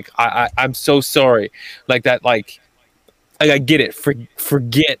God, like I'm so sorry, like that, like I get it,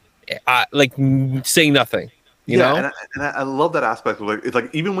 forget, like saying nothing, you know. And I love that aspect of like, it's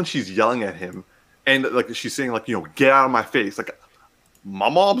like even when she's yelling at him and like she's saying like, you know, get out of my face, like my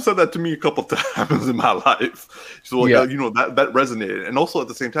mom said that to me a couple times in my life, so like, you know, that resonated. And also at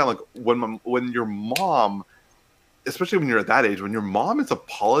the same time, like when your mom, especially when you're at that age, when your mom is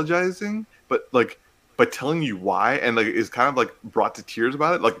apologizing, but like by telling you why, and like is kind of like brought to tears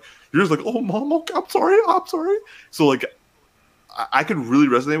about it, like you're just like, oh mom, okay, I'm sorry. So like I could really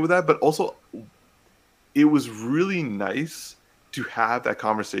resonate with that, but also it was really nice to have that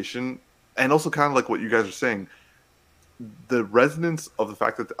conversation, and also kind of like what you guys are saying, the resonance of the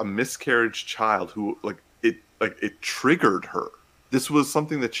fact that a miscarriage child who it triggered her. This was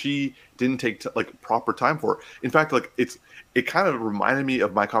something that she didn't take like proper time for. In fact, like it kind of reminded me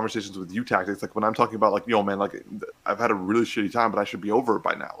of my conversations with you tactics. Like when I'm talking about like, yo man, like I've had a really shitty time, but I should be over it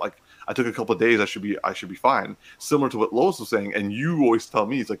by now. Like I took a couple of days, I should be fine. Similar to what Lois was saying, and you always tell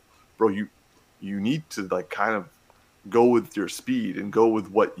me, it's like, bro, you need to like kind of go with your speed and go with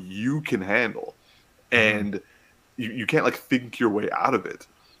what you can handle, and you can't like think your way out of it.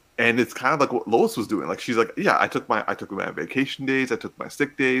 And it's kind of like what Lois was doing. Like she's like, yeah, I took my vacation days, I took my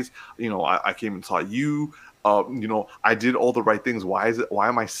sick days. You know, I came and saw you. You know, I did all the right things. Why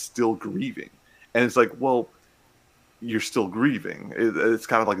am I still grieving? And it's like, well, you're still grieving. It's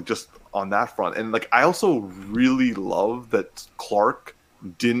kind of like just on that front. And like, I also really love that Clark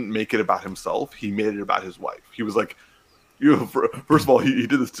didn't make it about himself. He made it about his wife. He was like, you know, first of all, he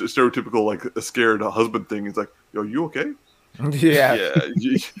did this stereotypical like a scared husband thing. He's like, yo, you okay? Yeah,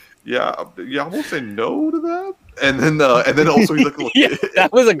 I won't say no to that. And then also he's like, look, yeah,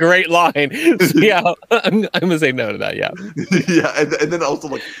 that was a great line. Yeah, I'm gonna say no to that. Yeah, yeah, and then also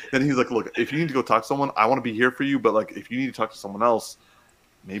like, then he's like, look, if you need to go talk to someone, I want to be here for you, but like, if you need to talk to someone else,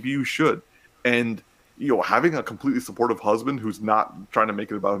 maybe you should. And you know, having a completely supportive husband who's not trying to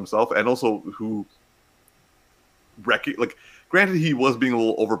make it about himself, and also who, like, granted, he was being a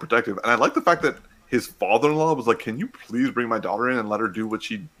little overprotective, and I like the fact that his father-in-law was like, can you please bring my daughter in and let her do what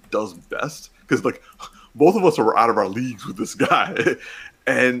she does best? Because like both of us are out of our leagues with this guy.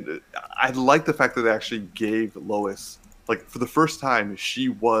 And I like the fact that they actually gave Lois, like for the first time,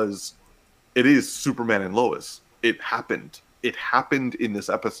 it is Superman and Lois. It happened in this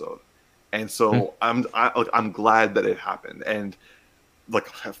episode. And so I'm glad that it happened. And like,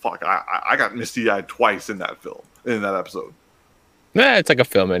 fuck, I got misty-eyed twice in that episode. Yeah, it's like a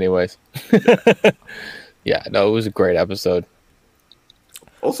film anyways. Yeah, no, it was a great episode.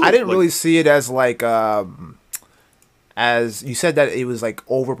 Also, I didn't really see it as like as you said that it was like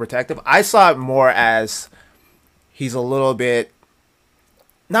overprotective. I saw it more as he's a little bit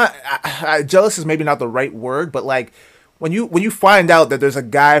not jealous is maybe not the right word, but like when you find out that there's a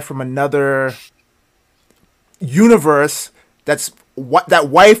guy from another universe that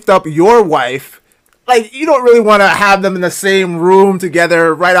wifed up your wife. Like, you don't really want to have them in the same room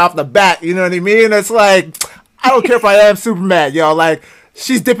together right off the bat. You know what I mean? It's like, I don't care if I am Superman, yo. Like,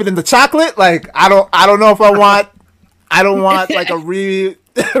 she's dipping in the chocolate. Like I don't know if I don't want like a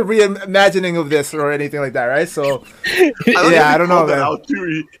reimagining of this or anything like that, right? So I don't know, man.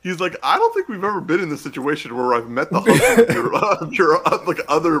 He's like, I don't think we've ever been in this situation where I've met the husband of your like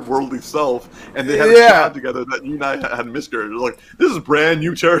otherworldly self, and they had a child together that you and I had miscarriage. Like, this is brand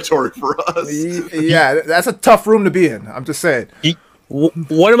new territory for us. Yeah, that's a tough room to be in. I'm just saying.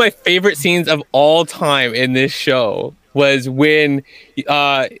 One of my favorite scenes of all time in this show was when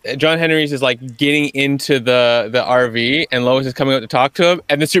John Henry's is like getting into the RV and Lois is coming out to talk to him,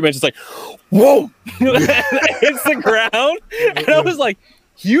 and the Superman's just like, whoa, hits the ground, and I was like,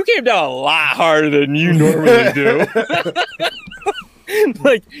 you came down a lot harder than you normally do.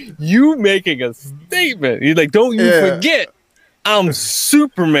 Like, you making a statement. You're like, don't you forget, I'm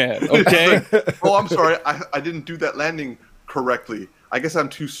Superman, okay? Oh, I'm sorry, I didn't do that landing correctly. I guess I'm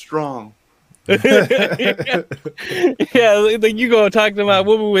too strong. Yeah, like you gonna talk to my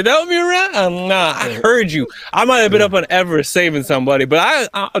woman without me around? Nah, I heard you. I might have been up on Everest saving somebody, but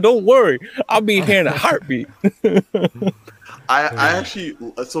I don't worry, I'll be here in a heartbeat. I actually,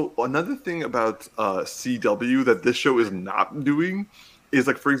 so another thing about CW that this show is not doing is,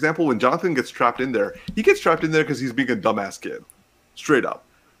 like, for example, when Jonathan gets trapped in there, he gets trapped in there because he's being a dumbass kid, straight up.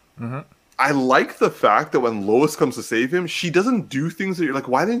 Mm-hmm. I like the fact that when Lois comes to save him, she doesn't do things that you're like,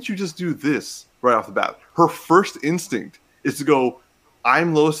 why didn't you just do this right off the bat? Her first instinct is to go,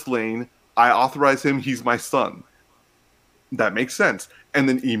 I'm Lois Lane. I authorize him. He's my son. That makes sense. And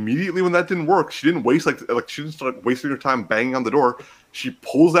then immediately when that didn't work, she didn't waste she didn't start wasting her time banging on the door. She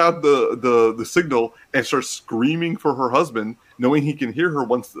pulls out the signal and starts screaming for her husband, knowing he can hear her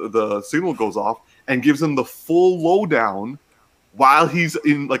once the signal goes off, and gives him the full lowdown while he's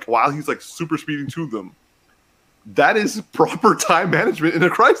super speeding to them. That is proper time management in a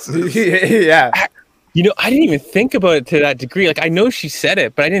crisis. Yeah. You know, I didn't even think about it to that degree. Like, I know she said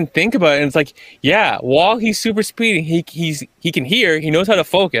it, but I didn't think about it. And it's like, yeah, while he's super speeding, he can hear, he knows how to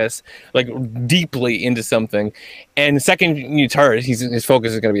focus like deeply into something. And the second it's heard, his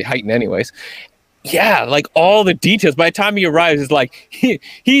focus is going to be heightened anyways. Yeah, like all the details. By the time he arrives, it's like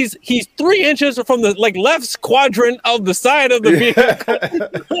he's 3 inches from the left quadrant of the side of the vehicle.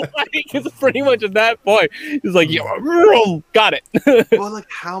 Like, it's pretty much at that point. He's like, yeah, got it. Well, like,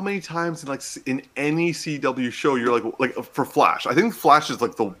 how many times in any CW show you're like for Flash? I think Flash is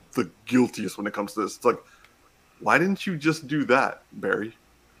like the guiltiest when it comes to this. It's like, why didn't you just do that, Barry?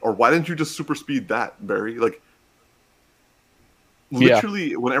 Or why didn't you just super speed that, Barry? Like,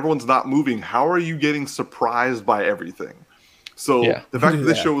 literally, when everyone's not moving, how are you getting surprised by everything? So the fact that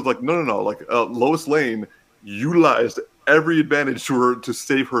this show was like, no, like Lois Lane utilized every advantage to her to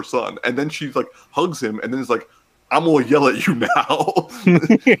save her son, and then she like hugs him, and then it's like, I'm gonna yell at you now.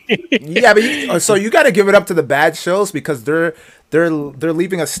 Yeah, but so you got to give it up to the bad shows because they're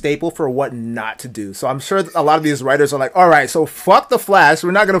leaving a staple for what not to do. So I'm sure a lot of these writers are like, all right, so fuck the Flash,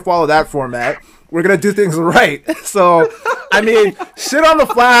 we're not gonna follow that format. We're going to do things right. So, I mean, shit on the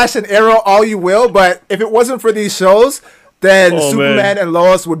Flash and Arrow all you will, but if it wasn't for these shows, then Superman and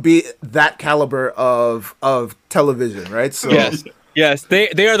Lois would be that caliber of television, right? So Yes,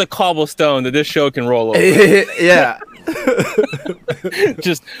 they are the cobblestone that this show can roll over. Yeah.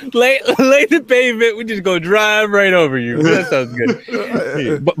 Just lay the pavement. We just go drive right over you. That sounds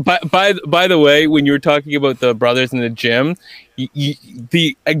good. But by the way, when you were talking about the brothers in the gym,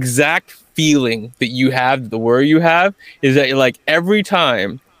 the exact feeling that you have, the worry you have, is that you're like, every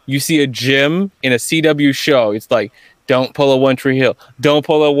time you see a gym in a CW show, it's like, don't pull a One Tree Hill. Don't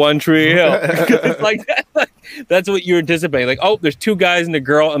pull a One Tree Hill. It's like that. That's what you're anticipating. Like, oh, there's 2 guys and a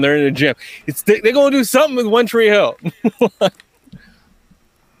girl, and they're in a gym. They're going to do something with One Tree Hill.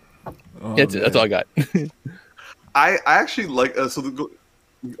 That's all I got. I actually like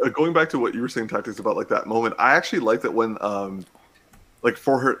going back to what you were saying, Tactics, about like that moment. I actually like that when like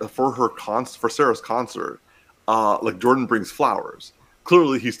for Sarah's concert, like Jordan brings flowers.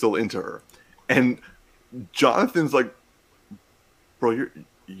 Clearly, he's still into her, and Jonathan's like, bro,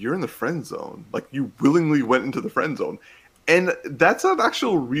 you're in the friend zone. Like, you willingly went into the friend zone. And that's an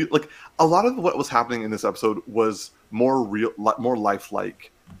actual real, like, a lot of what was happening in this episode was more real, more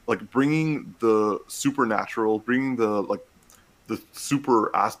lifelike. Like, bringing the supernatural, bringing the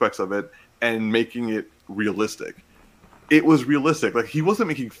super aspects of it and making it realistic. It was realistic. Like, he wasn't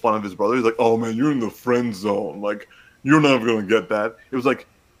making fun of his brother. He's like, oh man, you're in the friend zone. Like, you're never going to get that. It was like,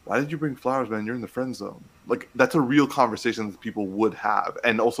 why did you bring flowers, man? You're in the friend zone. Like, that's a real conversation that people would have,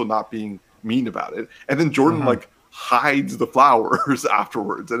 and also not being mean about it. And then Jordan like hides the flowers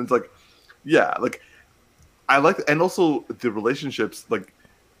afterwards, and it's like, yeah, like, I like, and also the relationships. Like,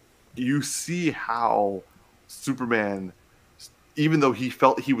 you see how Superman even though he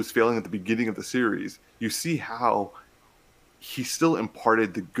felt he was failing at the beginning of the series, you see how he still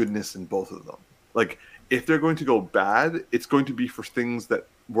imparted the goodness in both of them. Like, if they're going to go bad, it's going to be for things that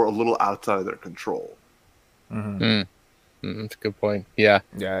were a little outside of their control. That's a good point. Yeah,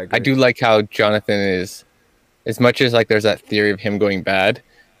 Yeah, I do like how Jonathan is, as much as like there's that theory of him going bad,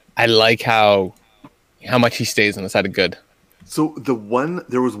 I like how much he stays on the side of good. So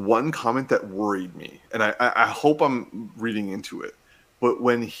there was one comment that worried me, and I hope I'm reading into it, but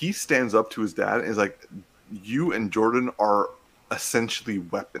when he stands up to his dad and is like, "You and Jordan are essentially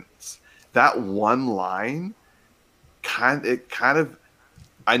weapons," that one line kind of,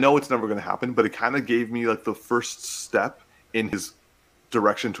 I know it's never going to happen, but it kind of gave me like the first step in his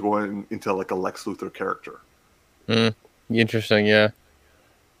direction to going into like a Lex Luthor character. Interesting, yeah.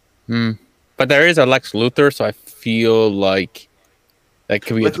 But there is a Lex Luthor, so I feel like that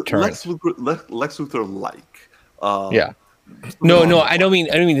could be a deterrent. Lex Luthor like. Yeah. No, I don't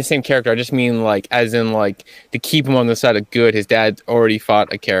mean the same character. I just mean like, as in like, to keep him on the side of good. His dad already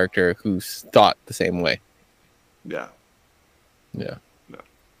fought a character who thought the same way. Yeah. Yeah.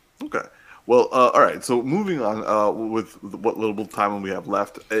 Okay. Well, all right. So moving on with what little time we have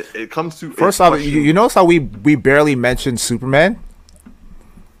left, it comes to first off, you notice how we barely mentioned Superman.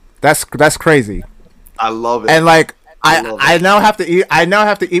 That's crazy. I love it. And like I now have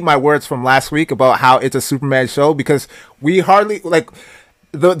to eat my words from last week about how it's a Superman show, because we hardly like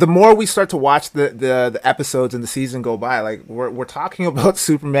the more we start to watch the episodes and the season go by, like we're talking about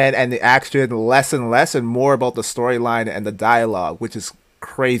Superman and the action less and less, and more about the storyline and the dialogue, which is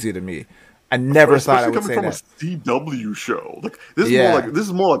crazy to me. I never thought I would say that. Especially coming from a CW show, like this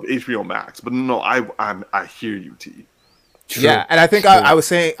is more like HBO Max. But no, I hear you, T. True. Yeah, and I think I was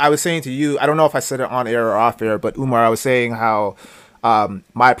saying to you, I don't know if I said it on air or off air, but Umar, I was saying how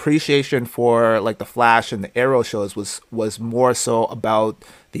my appreciation for like the Flash and the Arrow shows was more so about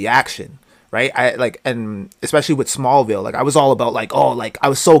the action, right? I like, and especially with Smallville, like I was all about like, oh, like I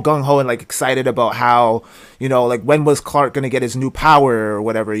was so gung ho and like excited about how, you know, like when was Clark gonna get his new power or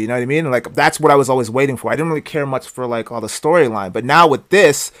whatever, you know what I mean? And, like that's what I was always waiting for. I didn't really care much for like all the storyline, but now with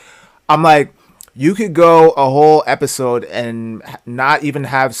this, I'm like, you could go a whole episode and not even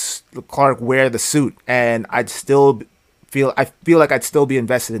have Clark wear the suit, and I feel like I'd still be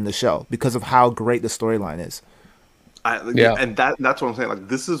invested in the show because of how great the storyline is. And that's what I'm saying. Like,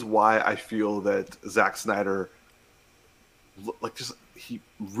 this is why I feel that Zack Snyder, like, he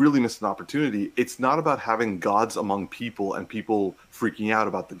really missed an opportunity. It's not about having gods among people and people freaking out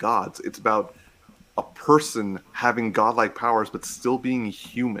about the gods. It's about a person having godlike powers but still being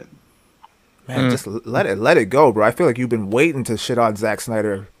human. Man, just let it go, bro. I feel like you've been waiting to shit on Zack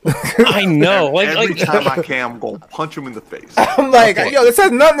Snyder. I know. Every time I can, I'm going to punch him in the face. I'm like, yo, this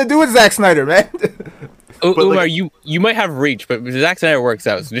has nothing to do with Zack Snyder, man. Umar, like, you might have reach, but Zack Snyder works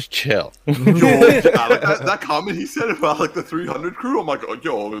out, so just chill. Yo, that comment he said about like the 300 crew, I'm like, oh,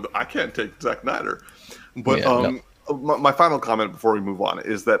 yo, I can't take Zack Snyder. But my final comment before we move on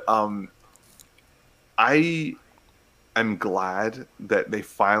is that I'm glad that they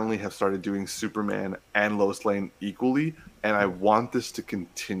finally have started doing Superman and Lois Lane equally, and I want this to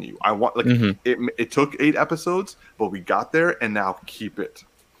continue. I want it took 8 episodes, but we got there, and now keep it.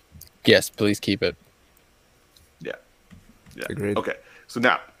 Yes, please keep it. Yeah. Agreed. Okay, so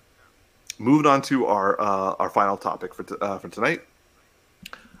now moving on to our final topic for tonight.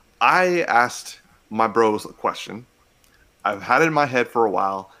 I asked my bros a question. I've had it in my head for a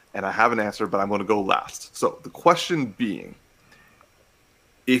while, and I have an answer, but I'm going to go last. So the question being,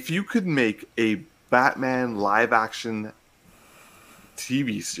 if you could make a Batman live-action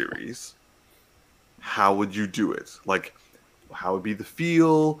TV series, how would you do it? Like, how would be the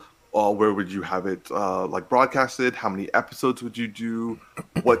feel? Where would you have it like broadcasted? How many episodes would you do?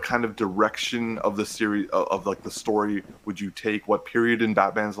 What kind of direction of the series of like the story would you take? What period in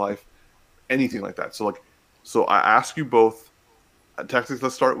Batman's life? Anything like that. So I ask you both. Texas,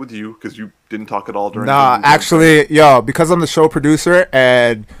 let's start with you because you didn't talk at all during. Nah, actually, because I'm the show producer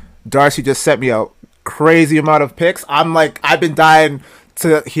and Darcy just sent me a crazy amount of picks. I'm like, I've been dying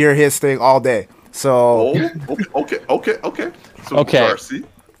to hear his thing all day. So okay. So Darcy.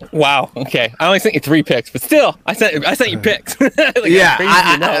 Wow. Okay. I only sent you 3 picks, but still, I sent you picks. Like, yeah,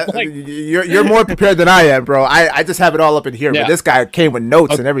 you're more prepared than I am, bro. I just have it all up in here, but this guy came with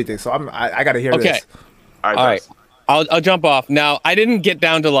notes and everything, so I got to hear this. All right. I'll jump off. Now, I didn't get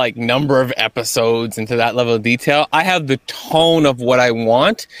down to like number of episodes and to that level of detail. I have the tone of what I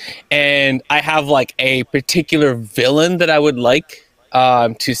want, and I have like a particular villain that I would like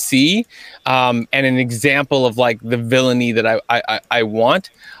to see, and an example of like the villainy that I want.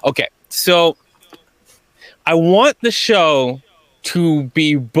 Okay, so I want the show to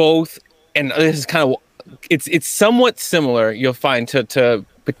be both, and this is kind of, it's somewhat similar, you'll find, to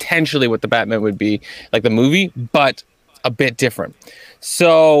potentially what the Batman would be like the movie, but a bit different.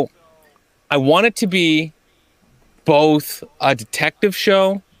 So I want it to be both a detective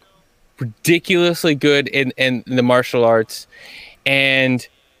show, ridiculously good in the martial arts, and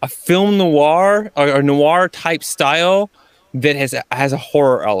a film noir or noir type style that has a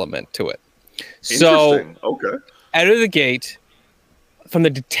horror element to it. So okay, out of the gate, from the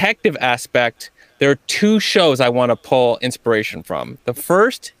detective aspect, there are two shows I want to pull inspiration from. The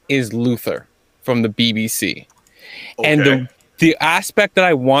first is Luther from the BBC. okay. And the aspect that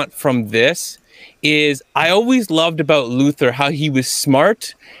I want from this is, I always loved about Luther how he was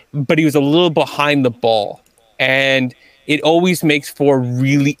smart, but he was a little behind the ball. And it always makes for a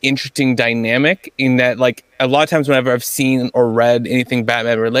really interesting dynamic in that, like, a lot of times whenever I've seen or read anything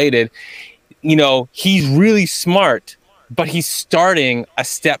Batman related, you know, he's really smart, but he's starting a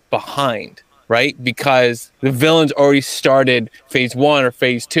step behind, right? Because the villain's already started phase 1 or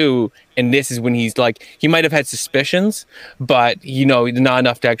phase 2, and this is when he's like, he might have had suspicions, but, you know, not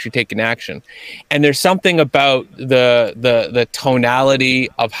enough to actually take an action. And there's something about the tonality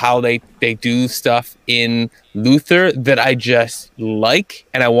of how they do stuff in Luther that I just like,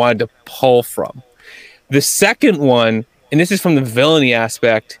 and I wanted to pull from. The second one, and this is from the villainy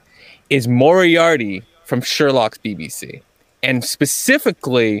aspect, is Moriarty from Sherlock's BBC. And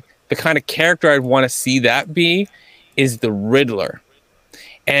specifically, the kind of character I'd want to see that be is the Riddler.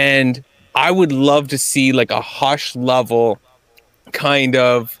 And I would love to see like a Hush level kind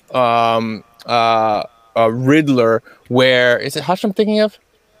of a Riddler, where, is it Hush I'm thinking of?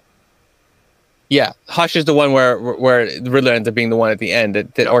 Yeah, Hush is the one where the Riddler ends up being the one at the end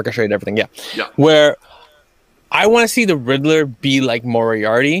that orchestrated everything. Yeah. Where I want to see the Riddler be like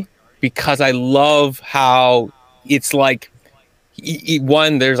Moriarty, because I love how it's like,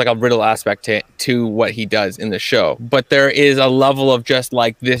 one, there's like a riddle aspect to what he does in the show, but there is a level of just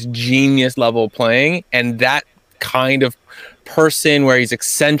like this genius level playing, and that kind of person where he's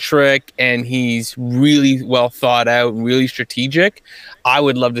eccentric and he's really well thought out and really strategic. I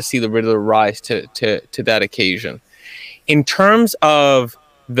would love to see the Riddler rise to that occasion. In terms of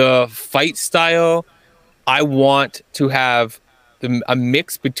the fight style, I want to have a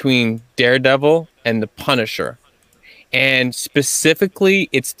mix between Daredevil and the Punisher. And specifically,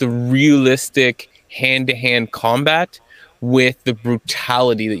 it's the realistic hand-to-hand combat with the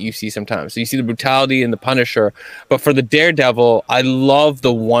brutality that you see sometimes. So you see the brutality in the Punisher, but for the Daredevil, I love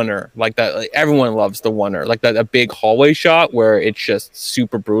the oneer, like that. Like, everyone loves the oneer, like that, a big hallway shot where it's just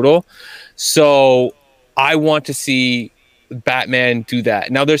super brutal. So I want to see Batman do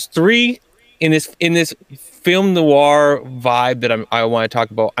that. Now, there's three in this film noir vibe that I want to talk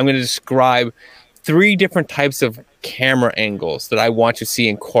about. I'm going to describe 3 different types of camera angles that I want to see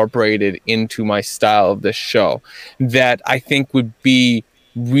incorporated into my style of this show that I think would be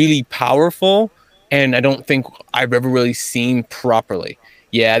really powerful, and I don't think I've ever really seen properly.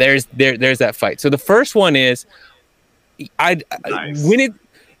 Yeah, there's that fight. So the first one is there's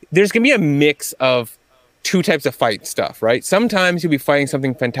gonna be a mix of 2 types of fight stuff, right? Sometimes you'll be fighting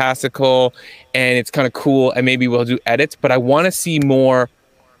something fantastical and it's kind of cool, and maybe we'll do edits, but I want to see more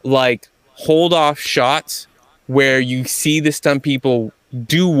like hold off shots where you see the stunt people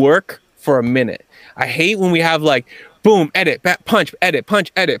do work for a minute. I hate when we have like boom, edit, punch, edit,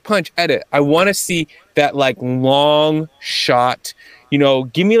 punch, edit, punch, edit. I want to see that like long shot, you know,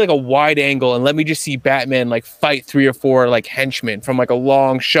 give me like a wide angle and let me just see Batman like fight 3 or 4 like henchmen from like a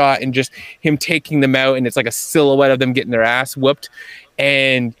long shot, and just him taking them out, and it's like a silhouette of them getting their ass whooped,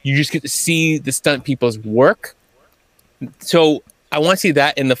 and you just get to see the stunt people's work. So I want to see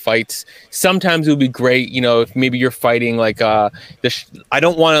that in the fights. Sometimes it would be great, you know, if maybe you're fighting like I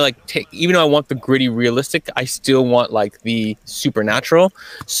don't want to like take, even though I want the gritty realistic, I still want like the supernatural.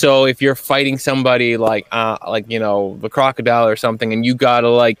 So if you're fighting somebody like you know, the crocodile or something, and you gotta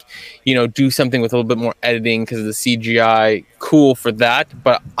like, you know, do something with a little bit more editing because of the CGI, cool for that.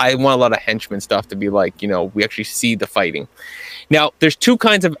 But I want a lot of henchman stuff to be like, you know, we actually see the fighting. Now, there's 2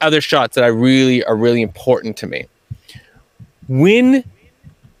 kinds of other shots that are really important to me. When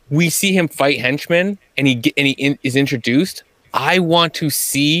we see him fight henchmen and he is introduced, I don't want to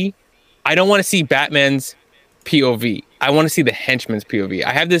see Batman's POV. I want to see the henchman's POV.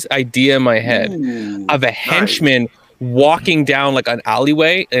 I have this idea in my head of a henchman walking down like an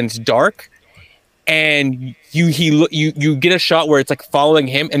alleyway and it's dark, and you get a shot where it's like following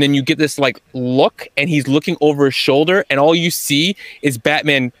him, and then you get this like look, and he's looking over his shoulder, and all you see is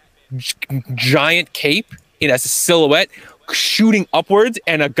Batman giant cape, it has a silhouette shooting upwards,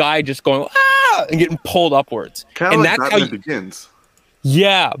 and a guy just going, ah! and getting pulled upwards. Kind of And like that's how Batman Begins.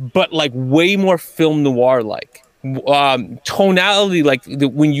 yeah, but like way more film noir like. Tonality, like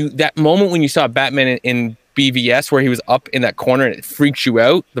when you that moment when you saw Batman in BVS where he was up in that corner and it freaks you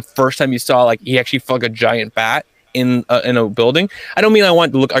out the first time you saw like he actually felt like a giant bat in a building. I don't mean I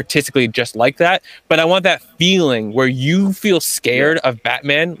want to look artistically just like that, but I want that feeling where you feel scared of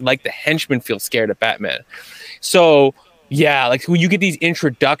Batman like the henchmen feel scared of Batman. So yeah, like when you get these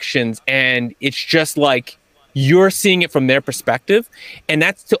introductions and it's just like you're seeing it from their perspective, and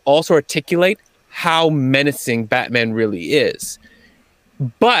that's to also articulate how menacing Batman really is.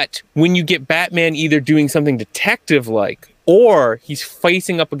 But when you get Batman either doing something detective like, or he's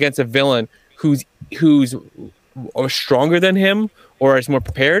facing up against a villain who's stronger than him or is more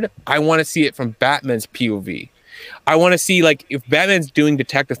prepared, I want to see it from Batman's POV. I want to see, like, if Batman's doing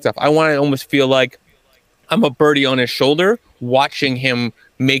detective stuff, I want to almost feel like I'm a birdie on his shoulder watching him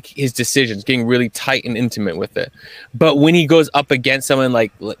make his decisions, getting really tight and intimate with it. But when he goes up against someone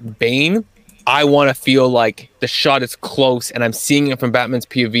like Bane, I want to feel like the shot is close and I'm seeing it from Batman's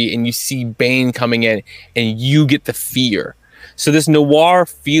POV and you see Bane coming in and you get the fear. So this noir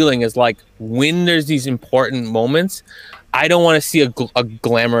feeling is like when there's these important moments, I don't want to see a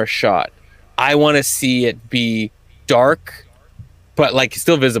glamorous shot. I want to see it be dark, but like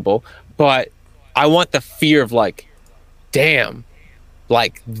still visible. But I want the fear of like, damn,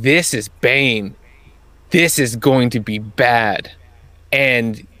 like this is Bane. This is going to be bad.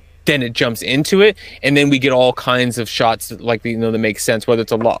 And then it jumps into it, and then we get all kinds of shots that, like, you know, that make sense, whether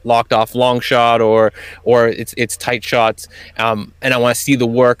it's a locked off long shot or it's tight shots. And I want to see the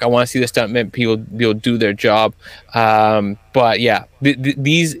work. I want to see the stuntmen people do their job. But yeah,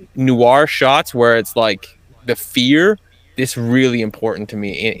 these noir shots where it's like the fear is really important to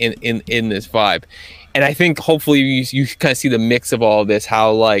me in this vibe. And I think hopefully you kind of see the mix of all of this,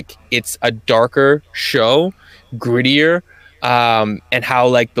 how like it's a darker show, grittier, and how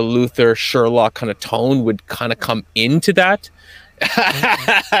like the Luthor Sherlock kind of tone would kind of come into that.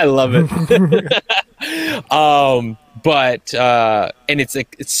 I love it. And it's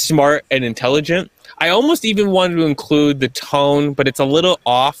like it's smart and intelligent. I almost even wanted to include the tone, but it's a little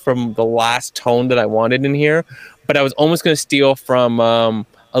off from the last tone that I wanted in here. But I was almost going to steal from a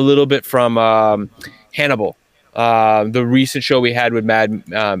little bit from Hannibal, the recent show we had with Mad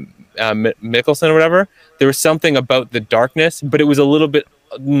Mikkelsen or whatever. There was something about the darkness, but it was a little bit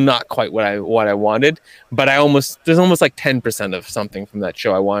not quite what I wanted. But there's almost like 10% of something from that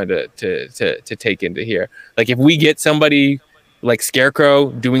show I wanted to take into here. Like if we get somebody like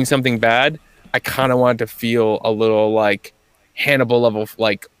Scarecrow doing something bad, I kind of want to feel a little like Hannibal level,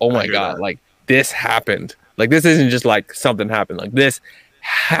 like, oh my God, like this happened. Like this isn't just like something happened. Like this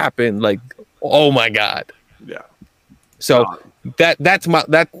happened. Like, oh my God. Yeah. So that's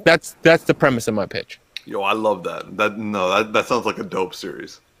the premise of my pitch. Yo, I love that. That sounds like a dope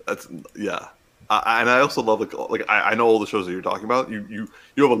series. That's yeah. And I also love like I know all the shows that you're talking about. You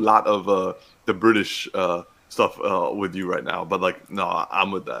have a lot of the British stuff with you right now, but like no,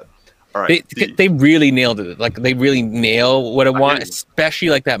 I'm with that. All right, they really nailed it. Like they really nail what I want, especially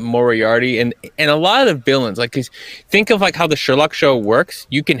like that Moriarty and a lot of the villains. Like, 'cause think of like how the Sherlock show works.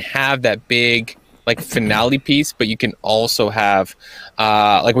 You can have that big like finale piece, but you can also have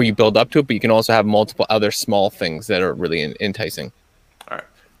like where you build up to it, but you can also have multiple other small things that are really enticing. All right,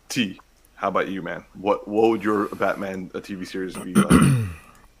 T, how about you, man? What would your Batman TV series be like?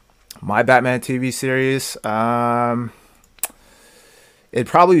 My Batman TV series, it'd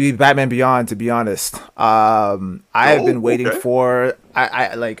probably be Batman Beyond, to be honest. I have been waiting for.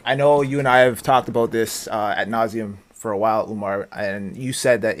 I know you and I have talked about this ad nauseum for a while, Umar, and you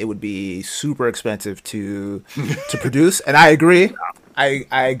said that it would be super expensive to produce, and I agree. I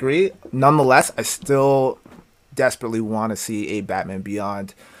agree. Nonetheless, I still desperately want to see a Batman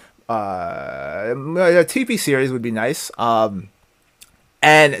Beyond. A TV series would be nice.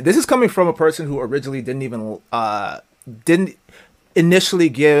 And this is coming from a person who originally didn't initially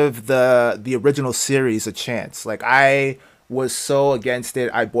give the original series a chance. Like I was so against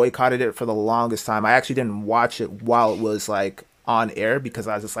it. I boycotted it for the longest time. I actually didn't watch it while it was like on air because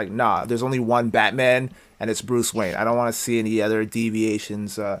I was just like, nah, there's only one Batman and it's Bruce Wayne. I don't want to see any other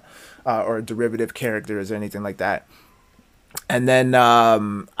deviations or derivative characters or anything like that. And then I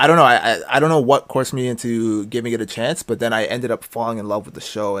don't know. I don't know what coerced me into giving it a chance, but then I ended up falling in love with the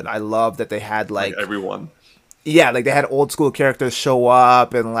show, and I love that they had like everyone. Yeah, like they had old school characters show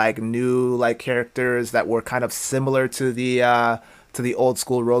up and like new like characters that were kind of similar to the old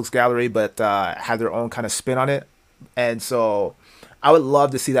school Rogues Gallery, but had their own kind of spin on it. And so I would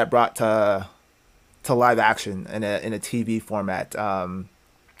love to see that brought to live action in a TV format.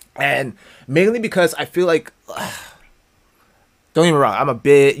 And mainly because I feel like, don't get me wrong, I'm a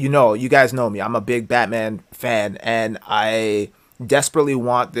big, you guys know me, I'm a big Batman fan, and I desperately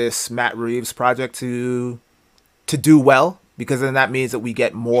want this Matt Reeves project to do well, because then that means that we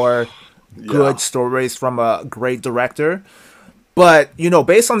get more good stories from a great director. But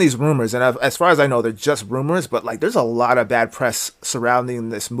based on these rumors, and as far as I know, they're just rumors, but like there's a lot of bad press surrounding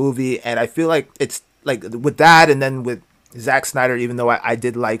this movie, and I feel like it's like with that, and then with Zack Snyder, even though I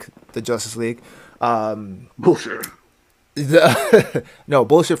did like the Justice League, Bullshit. no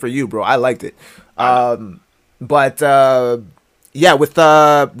bullshit for you, bro. I liked it, but yeah, with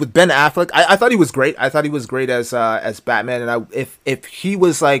Ben Affleck, I thought he was great. I thought he was great as Batman, and if he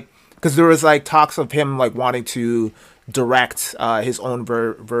was like, because there was like talks of him like wanting to direct his own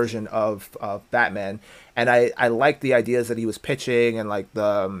version of Batman, and I liked the ideas that he was pitching, and like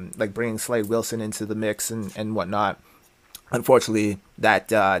the like bringing Slade Wilson into the mix and whatnot. Unfortunately, that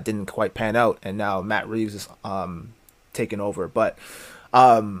didn't quite pan out, and now Matt Reeves is taken over. But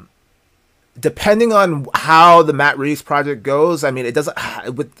depending on how the Matt Reeves project goes, I mean, it doesn't,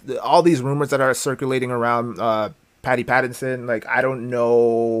 with all these rumors that are circulating around Patty Pattinson, like I don't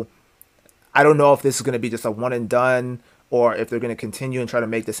know if this is going to be just a one and done, or if they're going to continue and try to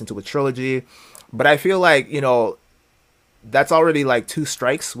make this into a trilogy. But I feel like, that's already like two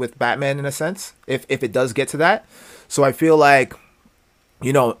strikes with Batman in a sense, if it does get to that. So I feel like,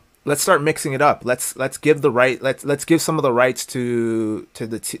 let's start mixing it up. Let's give let's give some of the rights to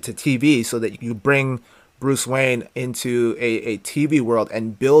TV, so that you bring Bruce Wayne into a TV world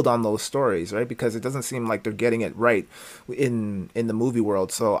and build on those stories, right? Because it doesn't seem like they're getting it right in the movie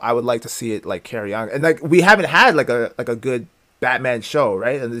world. So I would like to see it like carry on. And like we haven't had like a good Batman show,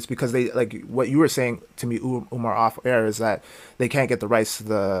 right? And it's because they, like what you were saying to me, Umar, off air, is that they can't get the rights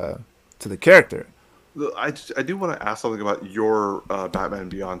to the character. I do want to ask something about your Batman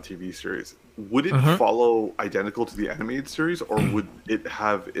Beyond TV series. Would it follow identical to the animated series, or would it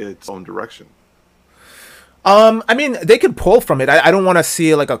have its own direction? I mean, they could pull from it. I don't want to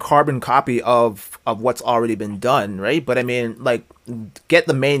see like a carbon copy of what's already been done, right? But I mean, like, get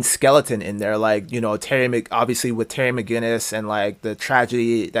the main skeleton in there, like, obviously with Terry McGinnis, and like the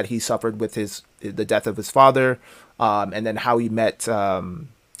tragedy that he suffered with the death of his father, and then how he met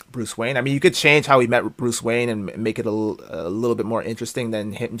Bruce Wayne. I mean, you could change how he met Bruce Wayne and make it a little bit more interesting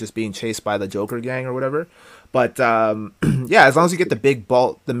than him just being chased by the Joker gang or whatever. But yeah, as long as you get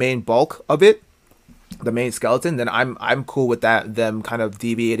the main bulk of it, the main skeleton, then I'm cool with that. Them kind of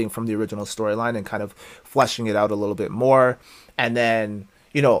deviating from the original storyline and kind of fleshing it out a little bit more. And then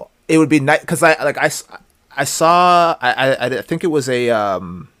it would be nice, because I saw I think it was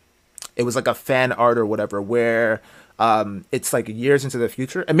like a fan art or whatever, where it's like years into the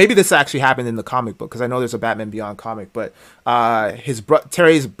future, and maybe this actually happened in the comic book, because I know there's a Batman Beyond comic, but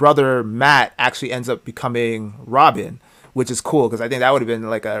Terry's brother Matt actually ends up becoming Robin, which is cool, because I think that would have been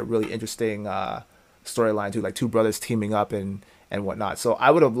like a really interesting storyline too, like two brothers teaming up and whatnot. So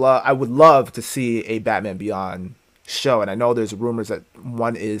I would love to see a Batman Beyond show, and I know there's rumors that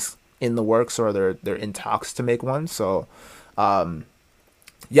one is in the works, or they're in talks to make one. So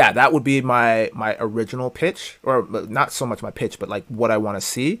yeah, that would be my original pitch, or not so much my pitch, but like what I want to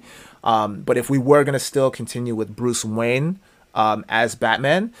see. But if we were gonna still continue with Bruce Wayne as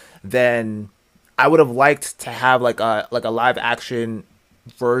Batman, then I would have liked to have like a live action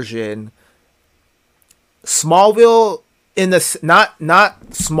version. Smallville in this, not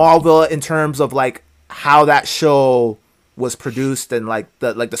Smallville in terms of like how that show was produced and like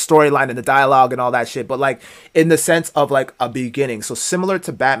the storyline and the dialogue and all that shit, but like in the sense of like a beginning. So similar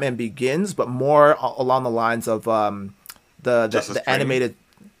to Batman Begins, but more along the lines of the animated.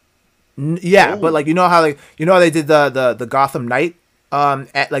 Yeah, but like how they did the Gotham Knight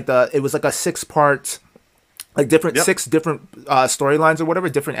it was like a 6-part, like six different storylines or whatever,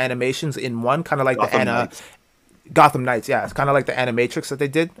 different animations in one, kind of like Gotham Knights. Yeah, it's kind of like the Animatrix that they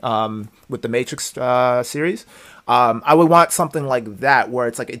did with the Matrix series. I would want something like that, where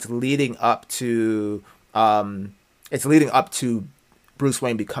it's like it's leading up to Bruce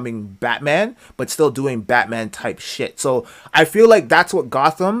Wayne becoming Batman, but still doing Batman type shit. So I feel like that's what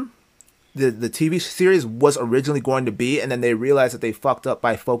Gotham, the TV series, was originally going to be, and then they realized that they fucked up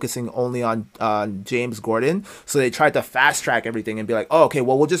by focusing only on James Gordon. So they tried to fast track everything and be like, oh, okay,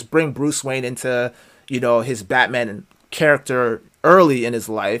 well, we'll just bring Bruce Wayne into his Batman character early in his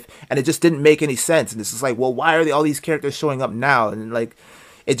life, and it just didn't make any sense. And it's just like, well, why are all these characters showing up now? And like,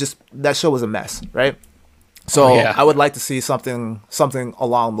 that show was a mess, right? So I would like to see something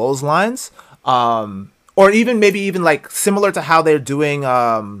along those lines, or maybe like similar to how they're doing,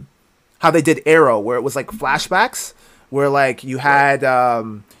 how they did Arrow, where it was like flashbacks, where like you had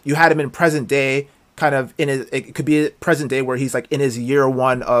him in present day, kind of in his, it could be present day where he's like in his year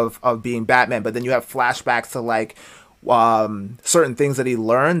one of being Batman, but then you have flashbacks to like certain things that he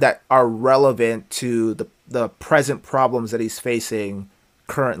learned that are relevant to the present problems that he's facing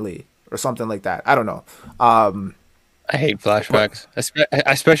currently, or something like that. I don't know. I hate flashbacks,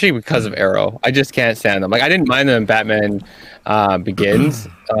 especially because of Arrow. I just can't stand them. Like I didn't mind them in Batman Begins.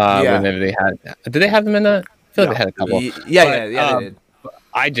 When they had, did they have them in that? I feel like they had a couple. Yeah, they did.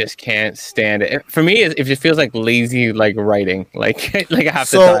 I just can't stand it. For me, it just feels like lazy, like writing, like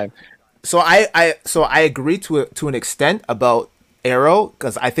half the time. So I agree to an extent about Arrow,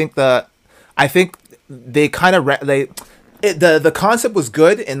 because I think they kind of the concept was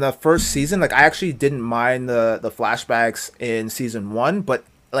good in the first season. Like I actually didn't mind the flashbacks in season 1, but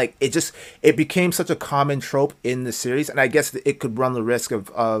like it became such a common trope in the series, and I guess it could run the risk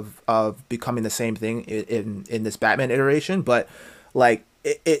of becoming the same thing in this Batman iteration. But like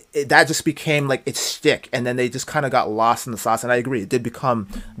it that just became like its shtick, and then they just kind of got lost in the sauce. And I agree, it did become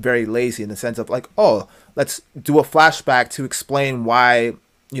very lazy in the sense of like, oh, let's do a flashback to explain why,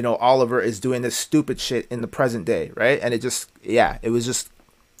 you know, Oliver is doing this stupid shit in the present day, right? And it was just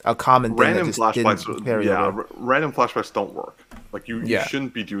a common thing. Random flashbacks, random flashbacks don't work. Like you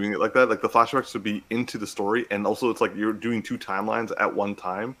shouldn't be doing it like that. Like the flashbacks should be into the story, and also it's like you're doing 2 timelines at one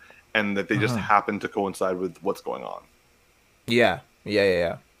time, and that they just happen to coincide with what's going on. Yeah.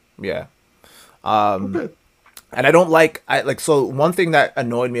 And I don't like, so one thing that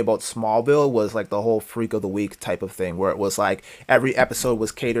annoyed me about Smallville was like the whole Freak of the Week type of thing, where it was like every episode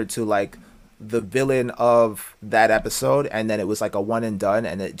was catered to like the villain of that episode, and then it was like a one and done,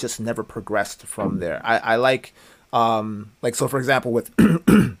 and it just never progressed from there. I like so for example with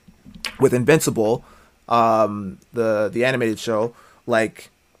with Invincible, the animated show,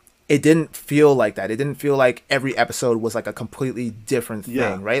 like it didn't feel like that. It didn't feel like every episode was like a completely different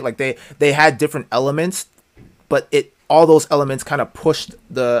thing, right? Like they had different elements, but all those elements kind of pushed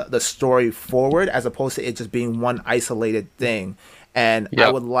the story forward, as opposed to it just being one isolated thing. And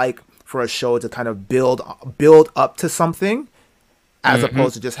I would like for a show to kind of build up to something, as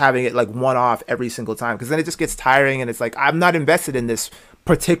opposed to just having it like one off every single time, because then it just gets tiring, and it's like I'm not invested in this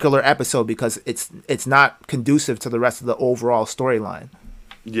particular episode because it's not conducive to the rest of the overall storyline.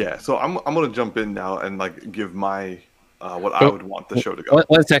 Yeah, so I'm gonna jump in now and like give my what I would want the show to go.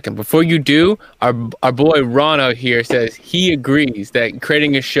 One second before you do, our boy Ron here says he agrees that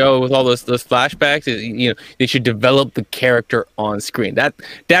creating a show with all those flashbacks is, you know, they should develop the character on screen. That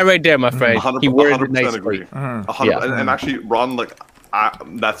right there, my friend. 100% agree. 100%. And actually, Ron, like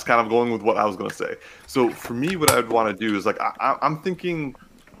that's kind of going with what I was gonna say. So for me, what I would want to do is like I'm thinking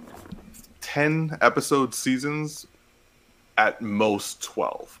 10 episode seasons. At most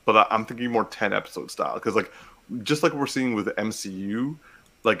 12, but I'm thinking more 10 episode style, because like just like we're seeing with the MCU,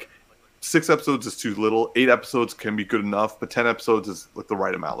 like 6 episodes is too little, 8 episodes can be good enough, but 10 episodes is like the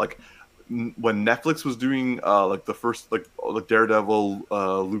right amount. Like when Netflix was doing like the first like Daredevil,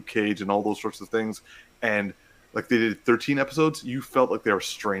 Luke Cage, and all those sorts of things, and like they did 13 episodes, you felt like they were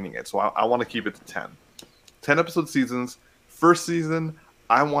straining it. So I want to keep it to 10 episode seasons. First season,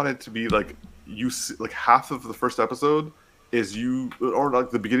 I want it to be like like half of the first episode is or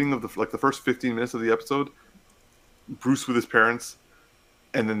like the beginning of the first 15 minutes of the episode, Bruce with his parents,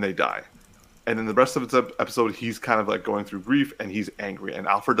 and then they die, and then the rest of the episode he's kind of like going through grief, and he's angry, and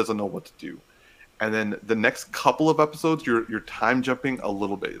Alfred doesn't know what to do. And then the next couple of episodes, you're time jumping a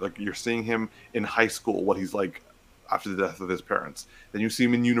little bit, like you're seeing him in high school, what he's like after the death of his parents. Then you see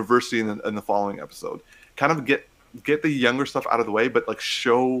him in university in the following episode. Kind of get the younger stuff out of the way, but like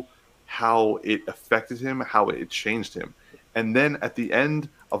show how it affected him, how it changed him. And then at the end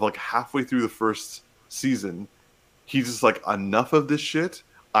of like halfway through the first season, he's just like, enough of this shit.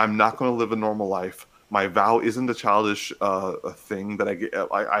 I'm not going to live a normal life. My vow isn't a childish thing that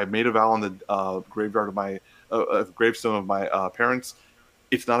I made a vow on the graveyard of my gravestone of my parents.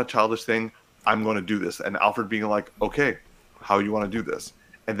 It's not a childish thing. I'm going to do this. And Alfred being like, okay, how you want to do this?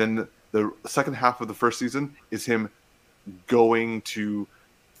 And then the second half of the first season is him going to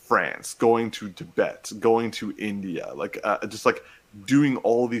France, going to Tibet, going to India, like just like doing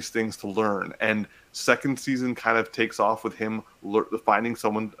all these things to learn. And second season kind of takes off with him finding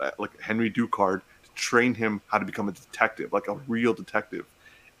someone like Henry Ducard to train him how to become a detective, like a real detective.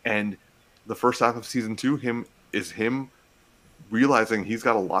 And the first half of season 2, him realizing he's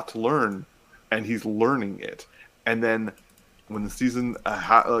got a lot to learn, and he's learning it. And then when the season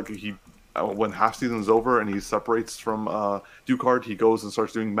when half season is over and he separates from Ducard, he goes and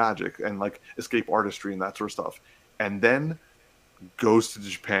starts doing magic and like escape artistry and that sort of stuff, and then goes to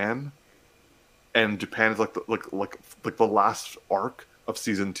Japan and Japan is like the last arc of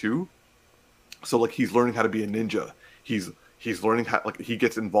season 2. So like he's learning how to be a ninja. He's learning how, like, he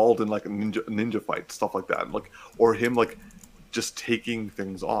gets involved in like a ninja fight, stuff like that, like, or him like just taking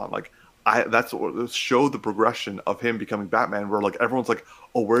things on. Like, that's what show the progression of him becoming Batman, where like everyone's like,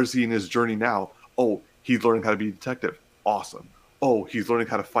 oh, where's he in his journey now? Oh, he's learning how to be a detective. Awesome. Oh, he's learning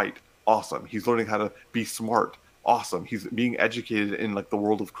how to fight. Awesome. He's learning how to be smart. Awesome. He's being educated in like the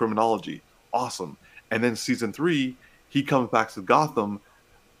world of criminology. Awesome. And then season 3, he comes back to Gotham,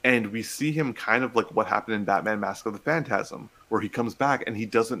 and we see him kind of like what happened in Batman Mask of the Phantasm, where he comes back and he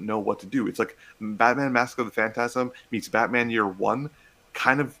doesn't know what to do. It's like Batman Mask of the Phantasm meets Batman Year One,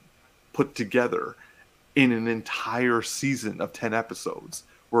 kind of put together in an entire season of 10 episodes,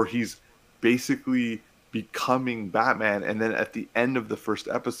 where he's basically becoming Batman. And then at the end of the first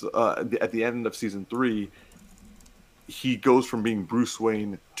episode, at the end of season 3, he goes from being Bruce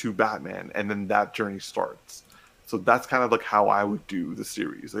Wayne to Batman, and then that journey starts. So that's kind of like how I would do the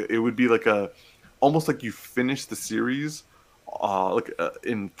series. It would be like almost like you finish the series,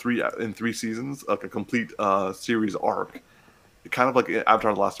 in three seasons, like a complete series arc. Kind of like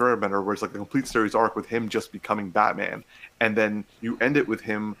Avatar: The Last Airbender, where it's like a complete series arc with him just becoming Batman, and then you end it with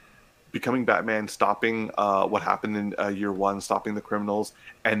him becoming Batman, stopping what happened in Year One, stopping the criminals,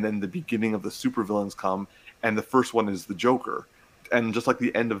 and then the beginning of the supervillains come, and the first one is the Joker. And just like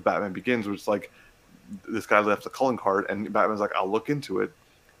the end of Batman Begins, where it's like this guy left a calling card, and Batman's like, I'll look into it,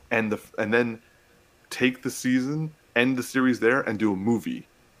 and then take the season, end the series there, and do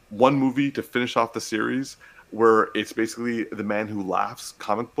one movie to finish off the series, where it's basically The Man Who Laughs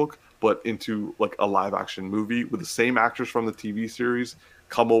comic book, but into like a live action movie with the same actors from the TV series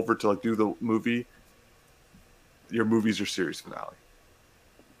come over to like do the movie. Your movie's your series finale.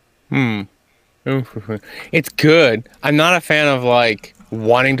 It's good. I'm not a fan of like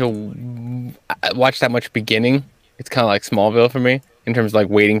wanting to watch that much beginning. It's kind of like Smallville for me in terms of like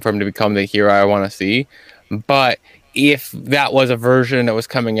waiting for him to become the hero I want to see. But if that was a version that was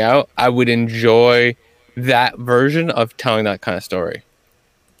coming out, I would enjoy that version of telling that kind of story.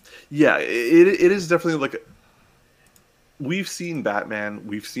 Yeah, it is definitely like, we've seen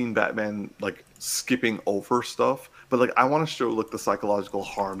Batman like skipping over stuff, but like I want to show like the psychological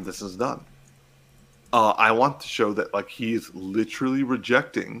harm this has done. I want to show that like he's literally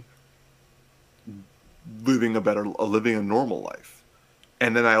rejecting living a normal life.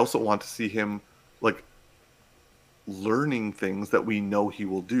 And then I also want to see him like learning things that we know he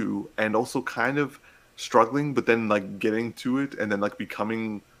will do, and also kind of struggling, but then like getting to it, and then like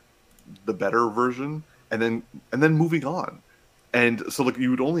becoming the better version, and then moving on. And so like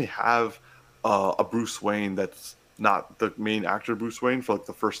you would only have a Bruce Wayne that's not the main actor Bruce Wayne for like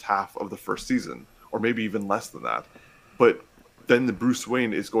the first half of the first season, or maybe even less than that. But then the Bruce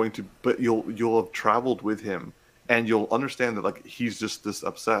Wayne is going to, but you'll have traveled with him, and you'll understand that like he's just this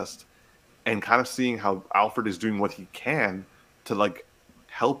obsessed, and kind of seeing how Alfred is doing what he can to like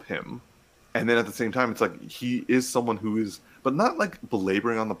help him. And then at the same time, it's like he is someone who is, but not like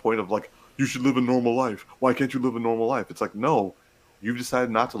belaboring on the point of like, you should live a normal life. Why can't you live a normal life? It's like, no, you've decided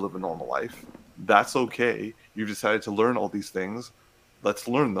not to live a normal life. That's okay. You've decided to learn all these things. Let's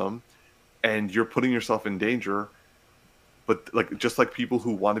learn them. And you're putting yourself in danger. But like, just like people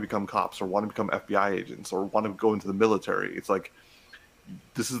who want to become cops or want to become FBI agents or want to go into the military, it's like,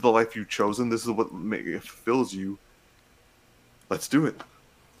 this is the life you've chosen. This is what fulfills you. Let's do it.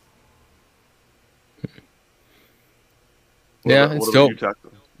 It's dope.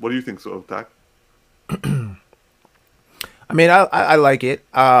 What do you think, so, Tak? I mean, I like it.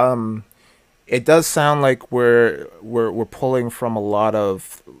 It does sound like we're pulling from a lot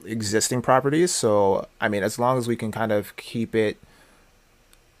of existing properties. So I mean, as long as we can kind of keep it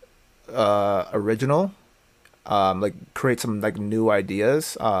original, like create some like new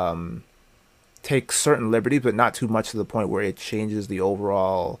ideas, take certain liberties, but not too much to the point where it changes the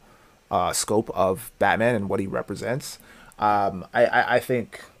overall scope of Batman and what he represents. I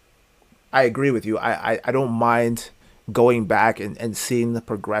think I agree with you. I don't mind going back and seeing the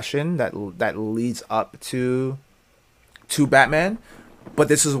progression that leads up to Batman. But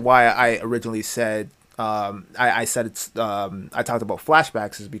this is why I originally said I said it's I talked about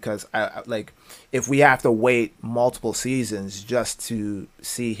flashbacks is because I like if we have to wait multiple seasons just to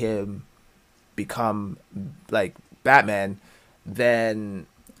see him become like Batman, then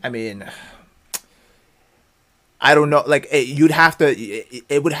I mean, I don't know. Like it would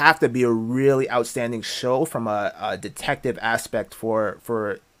have to be a really outstanding show from a detective aspect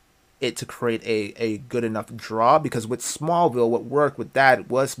for it to create a good enough draw. Because with Smallville, what worked with that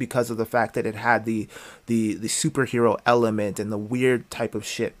was because of the fact that it had the superhero element and the weird type of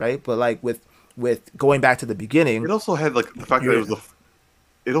shit, right? But like with with going back to the beginning. It also had like the fact that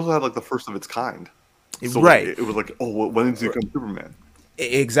it also had like the first of its kind. So right. It was like, oh, when did he become Superman?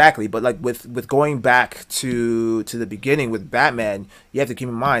 Exactly, but like with going back to the beginning with Batman, you have to keep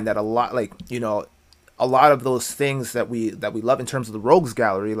in mind that a lot, like, you know, a lot of those things that we love in terms of the Rogues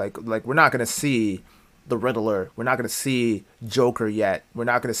Gallery, like we're not gonna see the Riddler, we're not gonna see Joker yet, we're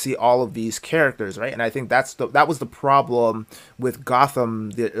not gonna see all of these characters, right? And I think that was the problem with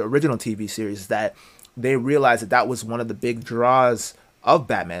Gotham, the original TV series, that they realized that was one of the big draws of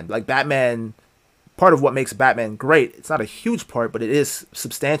Batman. Like Batman, part of what makes Batman great, it's not a huge part, but it is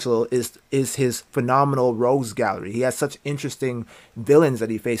substantial, is his phenomenal rogues gallery. He has such interesting villains that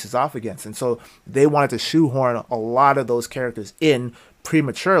he faces off against. And so they wanted to shoehorn a lot of those characters in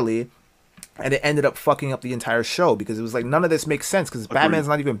prematurely, and it ended up fucking up the entire show because it was like, none of this makes sense because Batman's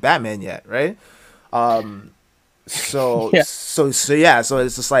not even Batman yet, right? So yeah. So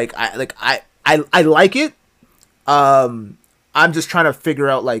it's just like I like it. I'm just trying to figure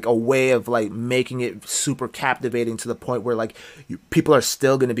out like a way of like making it super captivating to the point where like people are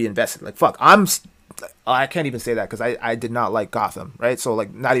still going to be invested. Like, fuck, I can't even say that because I did not like Gotham, right? So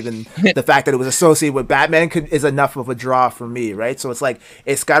like, not even the fact that it was associated with Batman is enough of a draw for me, right? So it's like,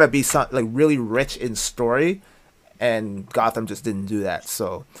 it's got to be something like really rich in story, and Gotham just didn't do that.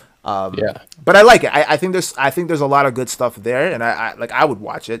 So yeah, but I like it. I think there's a lot of good stuff there, and I would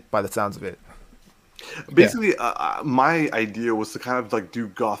watch it by the sounds of it. Basically, my idea was to kind of like do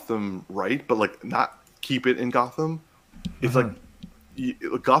Gotham right, but like not keep it in Gotham. It's like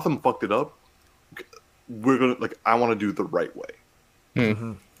Gotham fucked it up. We're gonna I want to do the right way.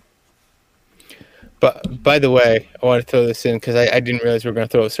 Mm-hmm. But by the way, I want to throw this in because I didn't realize we were going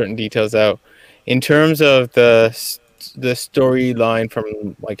to throw certain details out in terms of the storyline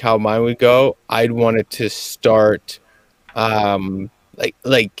from like how mine would go. I'd want it to start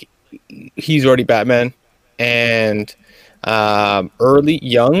like he's already Batman, and early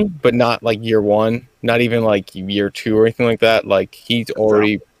young, but not like year one, not even like year two or anything like that. Like he's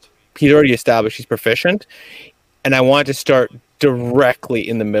already established, he's proficient, and I want to start directly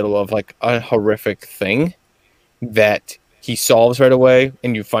in the middle of like a horrific thing that he solves right away,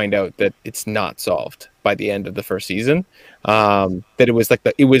 and you find out that it's not solved by the end of the first season. That it was like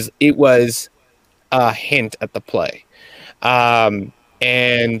it was a hint at the play.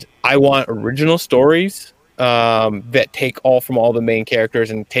 And I want original stories that take from all the main characters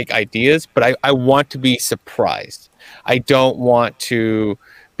and take ideas, but I want to be surprised. I don't want to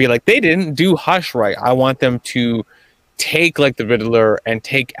be like, they didn't do Hush right. I want them to take like the Riddler and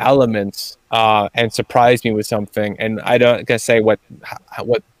take elements and surprise me with something. And I don't gonna say what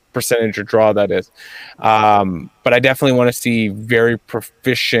percentage or draw that is. But I definitely want to see very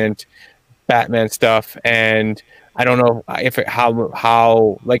proficient Batman stuff, and I don't know if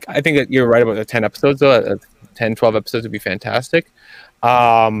how like, I think that you're right about the 10 episodes though. 10, 12 episodes would be fantastic.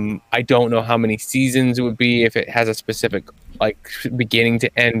 I don't know how many seasons it would be, if it has a specific like beginning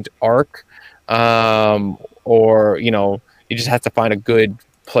to end arc, or you know, you just have to find a good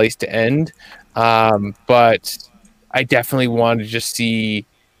place to end. But I definitely want to just see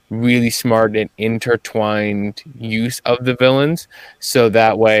really smart and intertwined use of the villains, so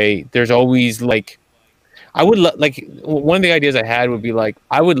that way there's always like, I would like, one of the ideas I had would be like,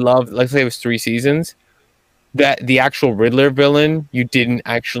 I would love, let's say it was 3 seasons, that the actual Riddler villain, you didn't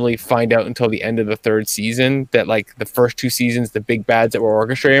actually find out until the end of the 3rd season, that like the first 2 seasons, the big bads that were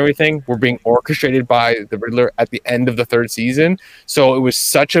orchestrating everything were being orchestrated by the Riddler at the end of the 3rd season. So it was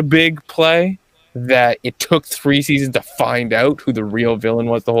such a big play that it took 3 seasons to find out who the real villain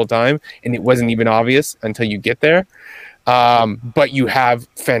was the whole time, and it wasn't even obvious until you get there. But you have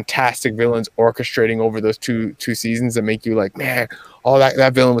fantastic villains orchestrating over those two seasons that make you like, man, oh,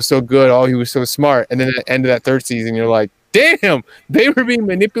 that villain was so good. Oh, he was so smart. And then at the end of that 3rd season, you're like, damn, they were being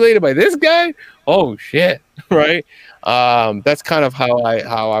manipulated by this guy. Oh shit. Right. That's kind of how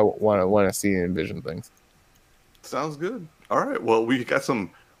I want to see and envision things. Sounds good. All right. Well, we got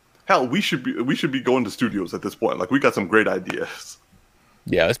some, hell, we should be going to studios at this point. Like, we got some great ideas.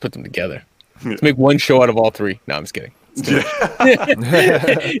 Yeah. Let's put them together. Let's make one show out of all 3. No, I'm just kidding. Yeah.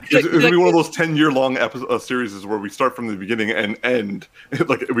 It's gonna be one of those 10-year-long series where we start from the beginning and end.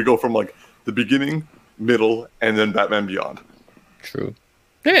 Like, we go from like the beginning, middle, and then Batman Beyond. True.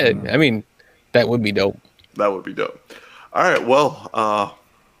 Yeah, I mean, that would be dope. That would be dope. All right, well,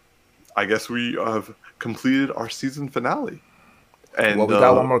 I guess we have completed our season finale. And well, we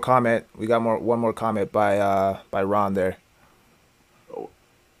got one more comment. We got one more comment by Ron there. Oh,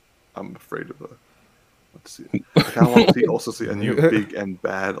 I'm afraid of let's see. I kind of want to also see a new big and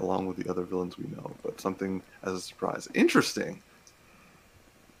bad along with the other villains we know, but something as a surprise. Interesting.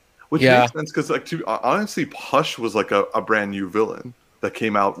 Which Yeah. makes sense because, like, honestly, Hush was like a brand new villain that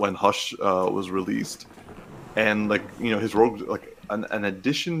came out when Hush was released, and like his rogue, like an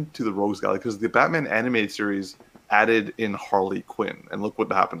addition to the Rogues Gallery, because the Batman animated series added in Harley Quinn, and look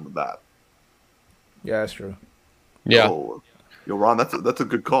what happened with that. Yeah, that's true. Yeah. Yo, Ron, that's a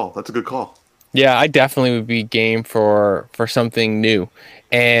good call. That's a good call. Yeah, I definitely would be game for something new,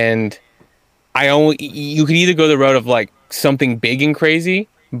 and you could either go the route of like something big and crazy,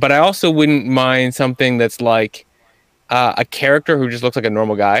 but I also wouldn't mind something that's like a character who just looks like a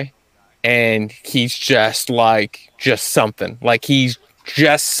normal guy, and he's just something, like he's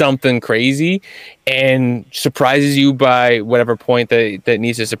just something crazy, and surprises you by whatever point that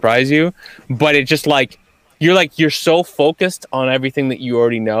needs to surprise you, but it just you're so focused on everything that you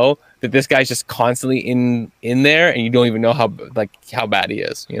already know that this guy's just constantly in there, and you don't even know how bad he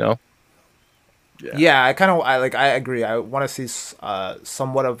is, Yeah, I agree. I want to see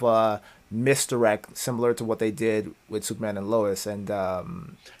somewhat of a misdirect similar to what they did with Superman and Lois and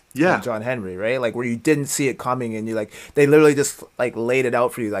John Henry, right? Like where you didn't see it coming and they literally just like laid it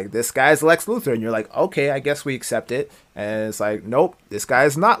out for you, like this guy's Lex Luthor, and you're like, okay, I guess we accept it. And it's like, nope, this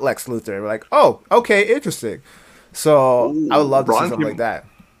guy's not Lex Luthor. We're like, oh, okay, interesting. So I would love to see something like that.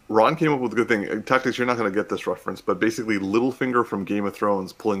 Ron came up with a good thing. Tactics, you're not going to get this reference, but basically Littlefinger from Game of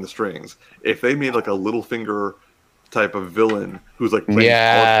Thrones pulling the strings. If they made like a Littlefinger type of villain who's like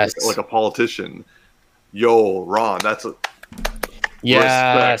playing like a politician, yo, Ron, that's a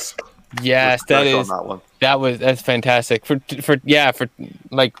respect. Yes, respect on that one. That's fantastic for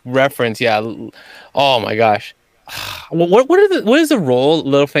like reference. Yeah. Oh my gosh. What is the role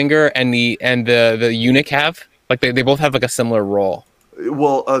Littlefinger and the eunuch have? Like they both have like a similar role.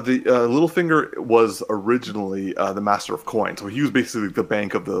 Well, the Littlefinger was originally the master of coin, so he was basically the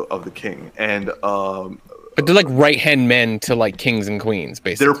bank of the king, and but they're like right hand men to like kings and queens,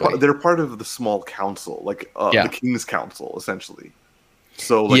 basically. They're part of the small council, like the king's council, essentially.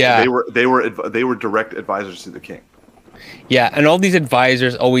 So they were direct advisors to the king. Yeah, and all these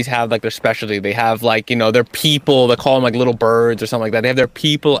advisors always have like their specialty. They have like their people. They call them like little birds or something like that. They have their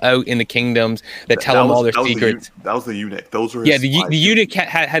people out in the kingdoms that tell them all their secrets. That was the eunuch. Those were the eunuch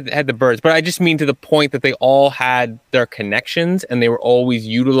had the birds, but I just mean to the point that they all had their connections and they were always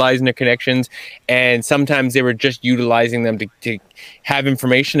utilizing their connections. And sometimes they were just utilizing them to have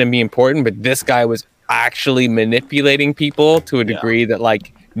information and be important. But this guy was actually manipulating people to a degree that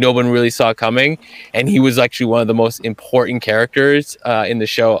like no one really saw coming, and he was actually one of the most important characters in the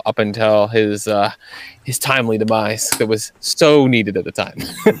show up until his timely demise that was so needed at the time.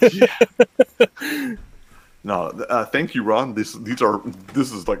 No, thank you, Ron. This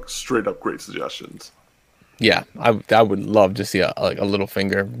is like straight up great suggestions. Yeah, I would love to see a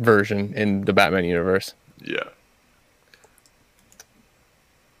Littlefinger version in the Batman universe. Yeah.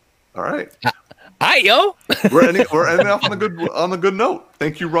 All right. Hi, yo. we're ending off on a good note.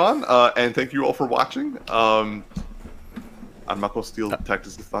 Thank you, Ron, and thank you all for watching. I'm not gonna steal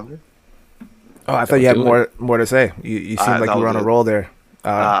Tactics of Thunder. Oh, I thought you had more to say. You seemed like you were on a roll there.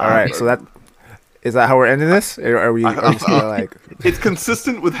 All right, so is that how we're ending this? Or are we just gonna like? It's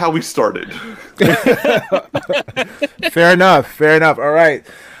consistent with how we started. Fair enough. All right,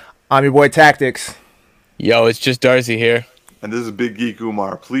 I'm your boy Tactics. Yo, it's just Darcy here. And this is Big Geek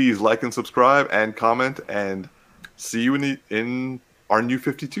Umar. Please like and subscribe and comment, and see you in our new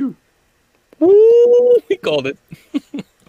 52. Woo, we called it.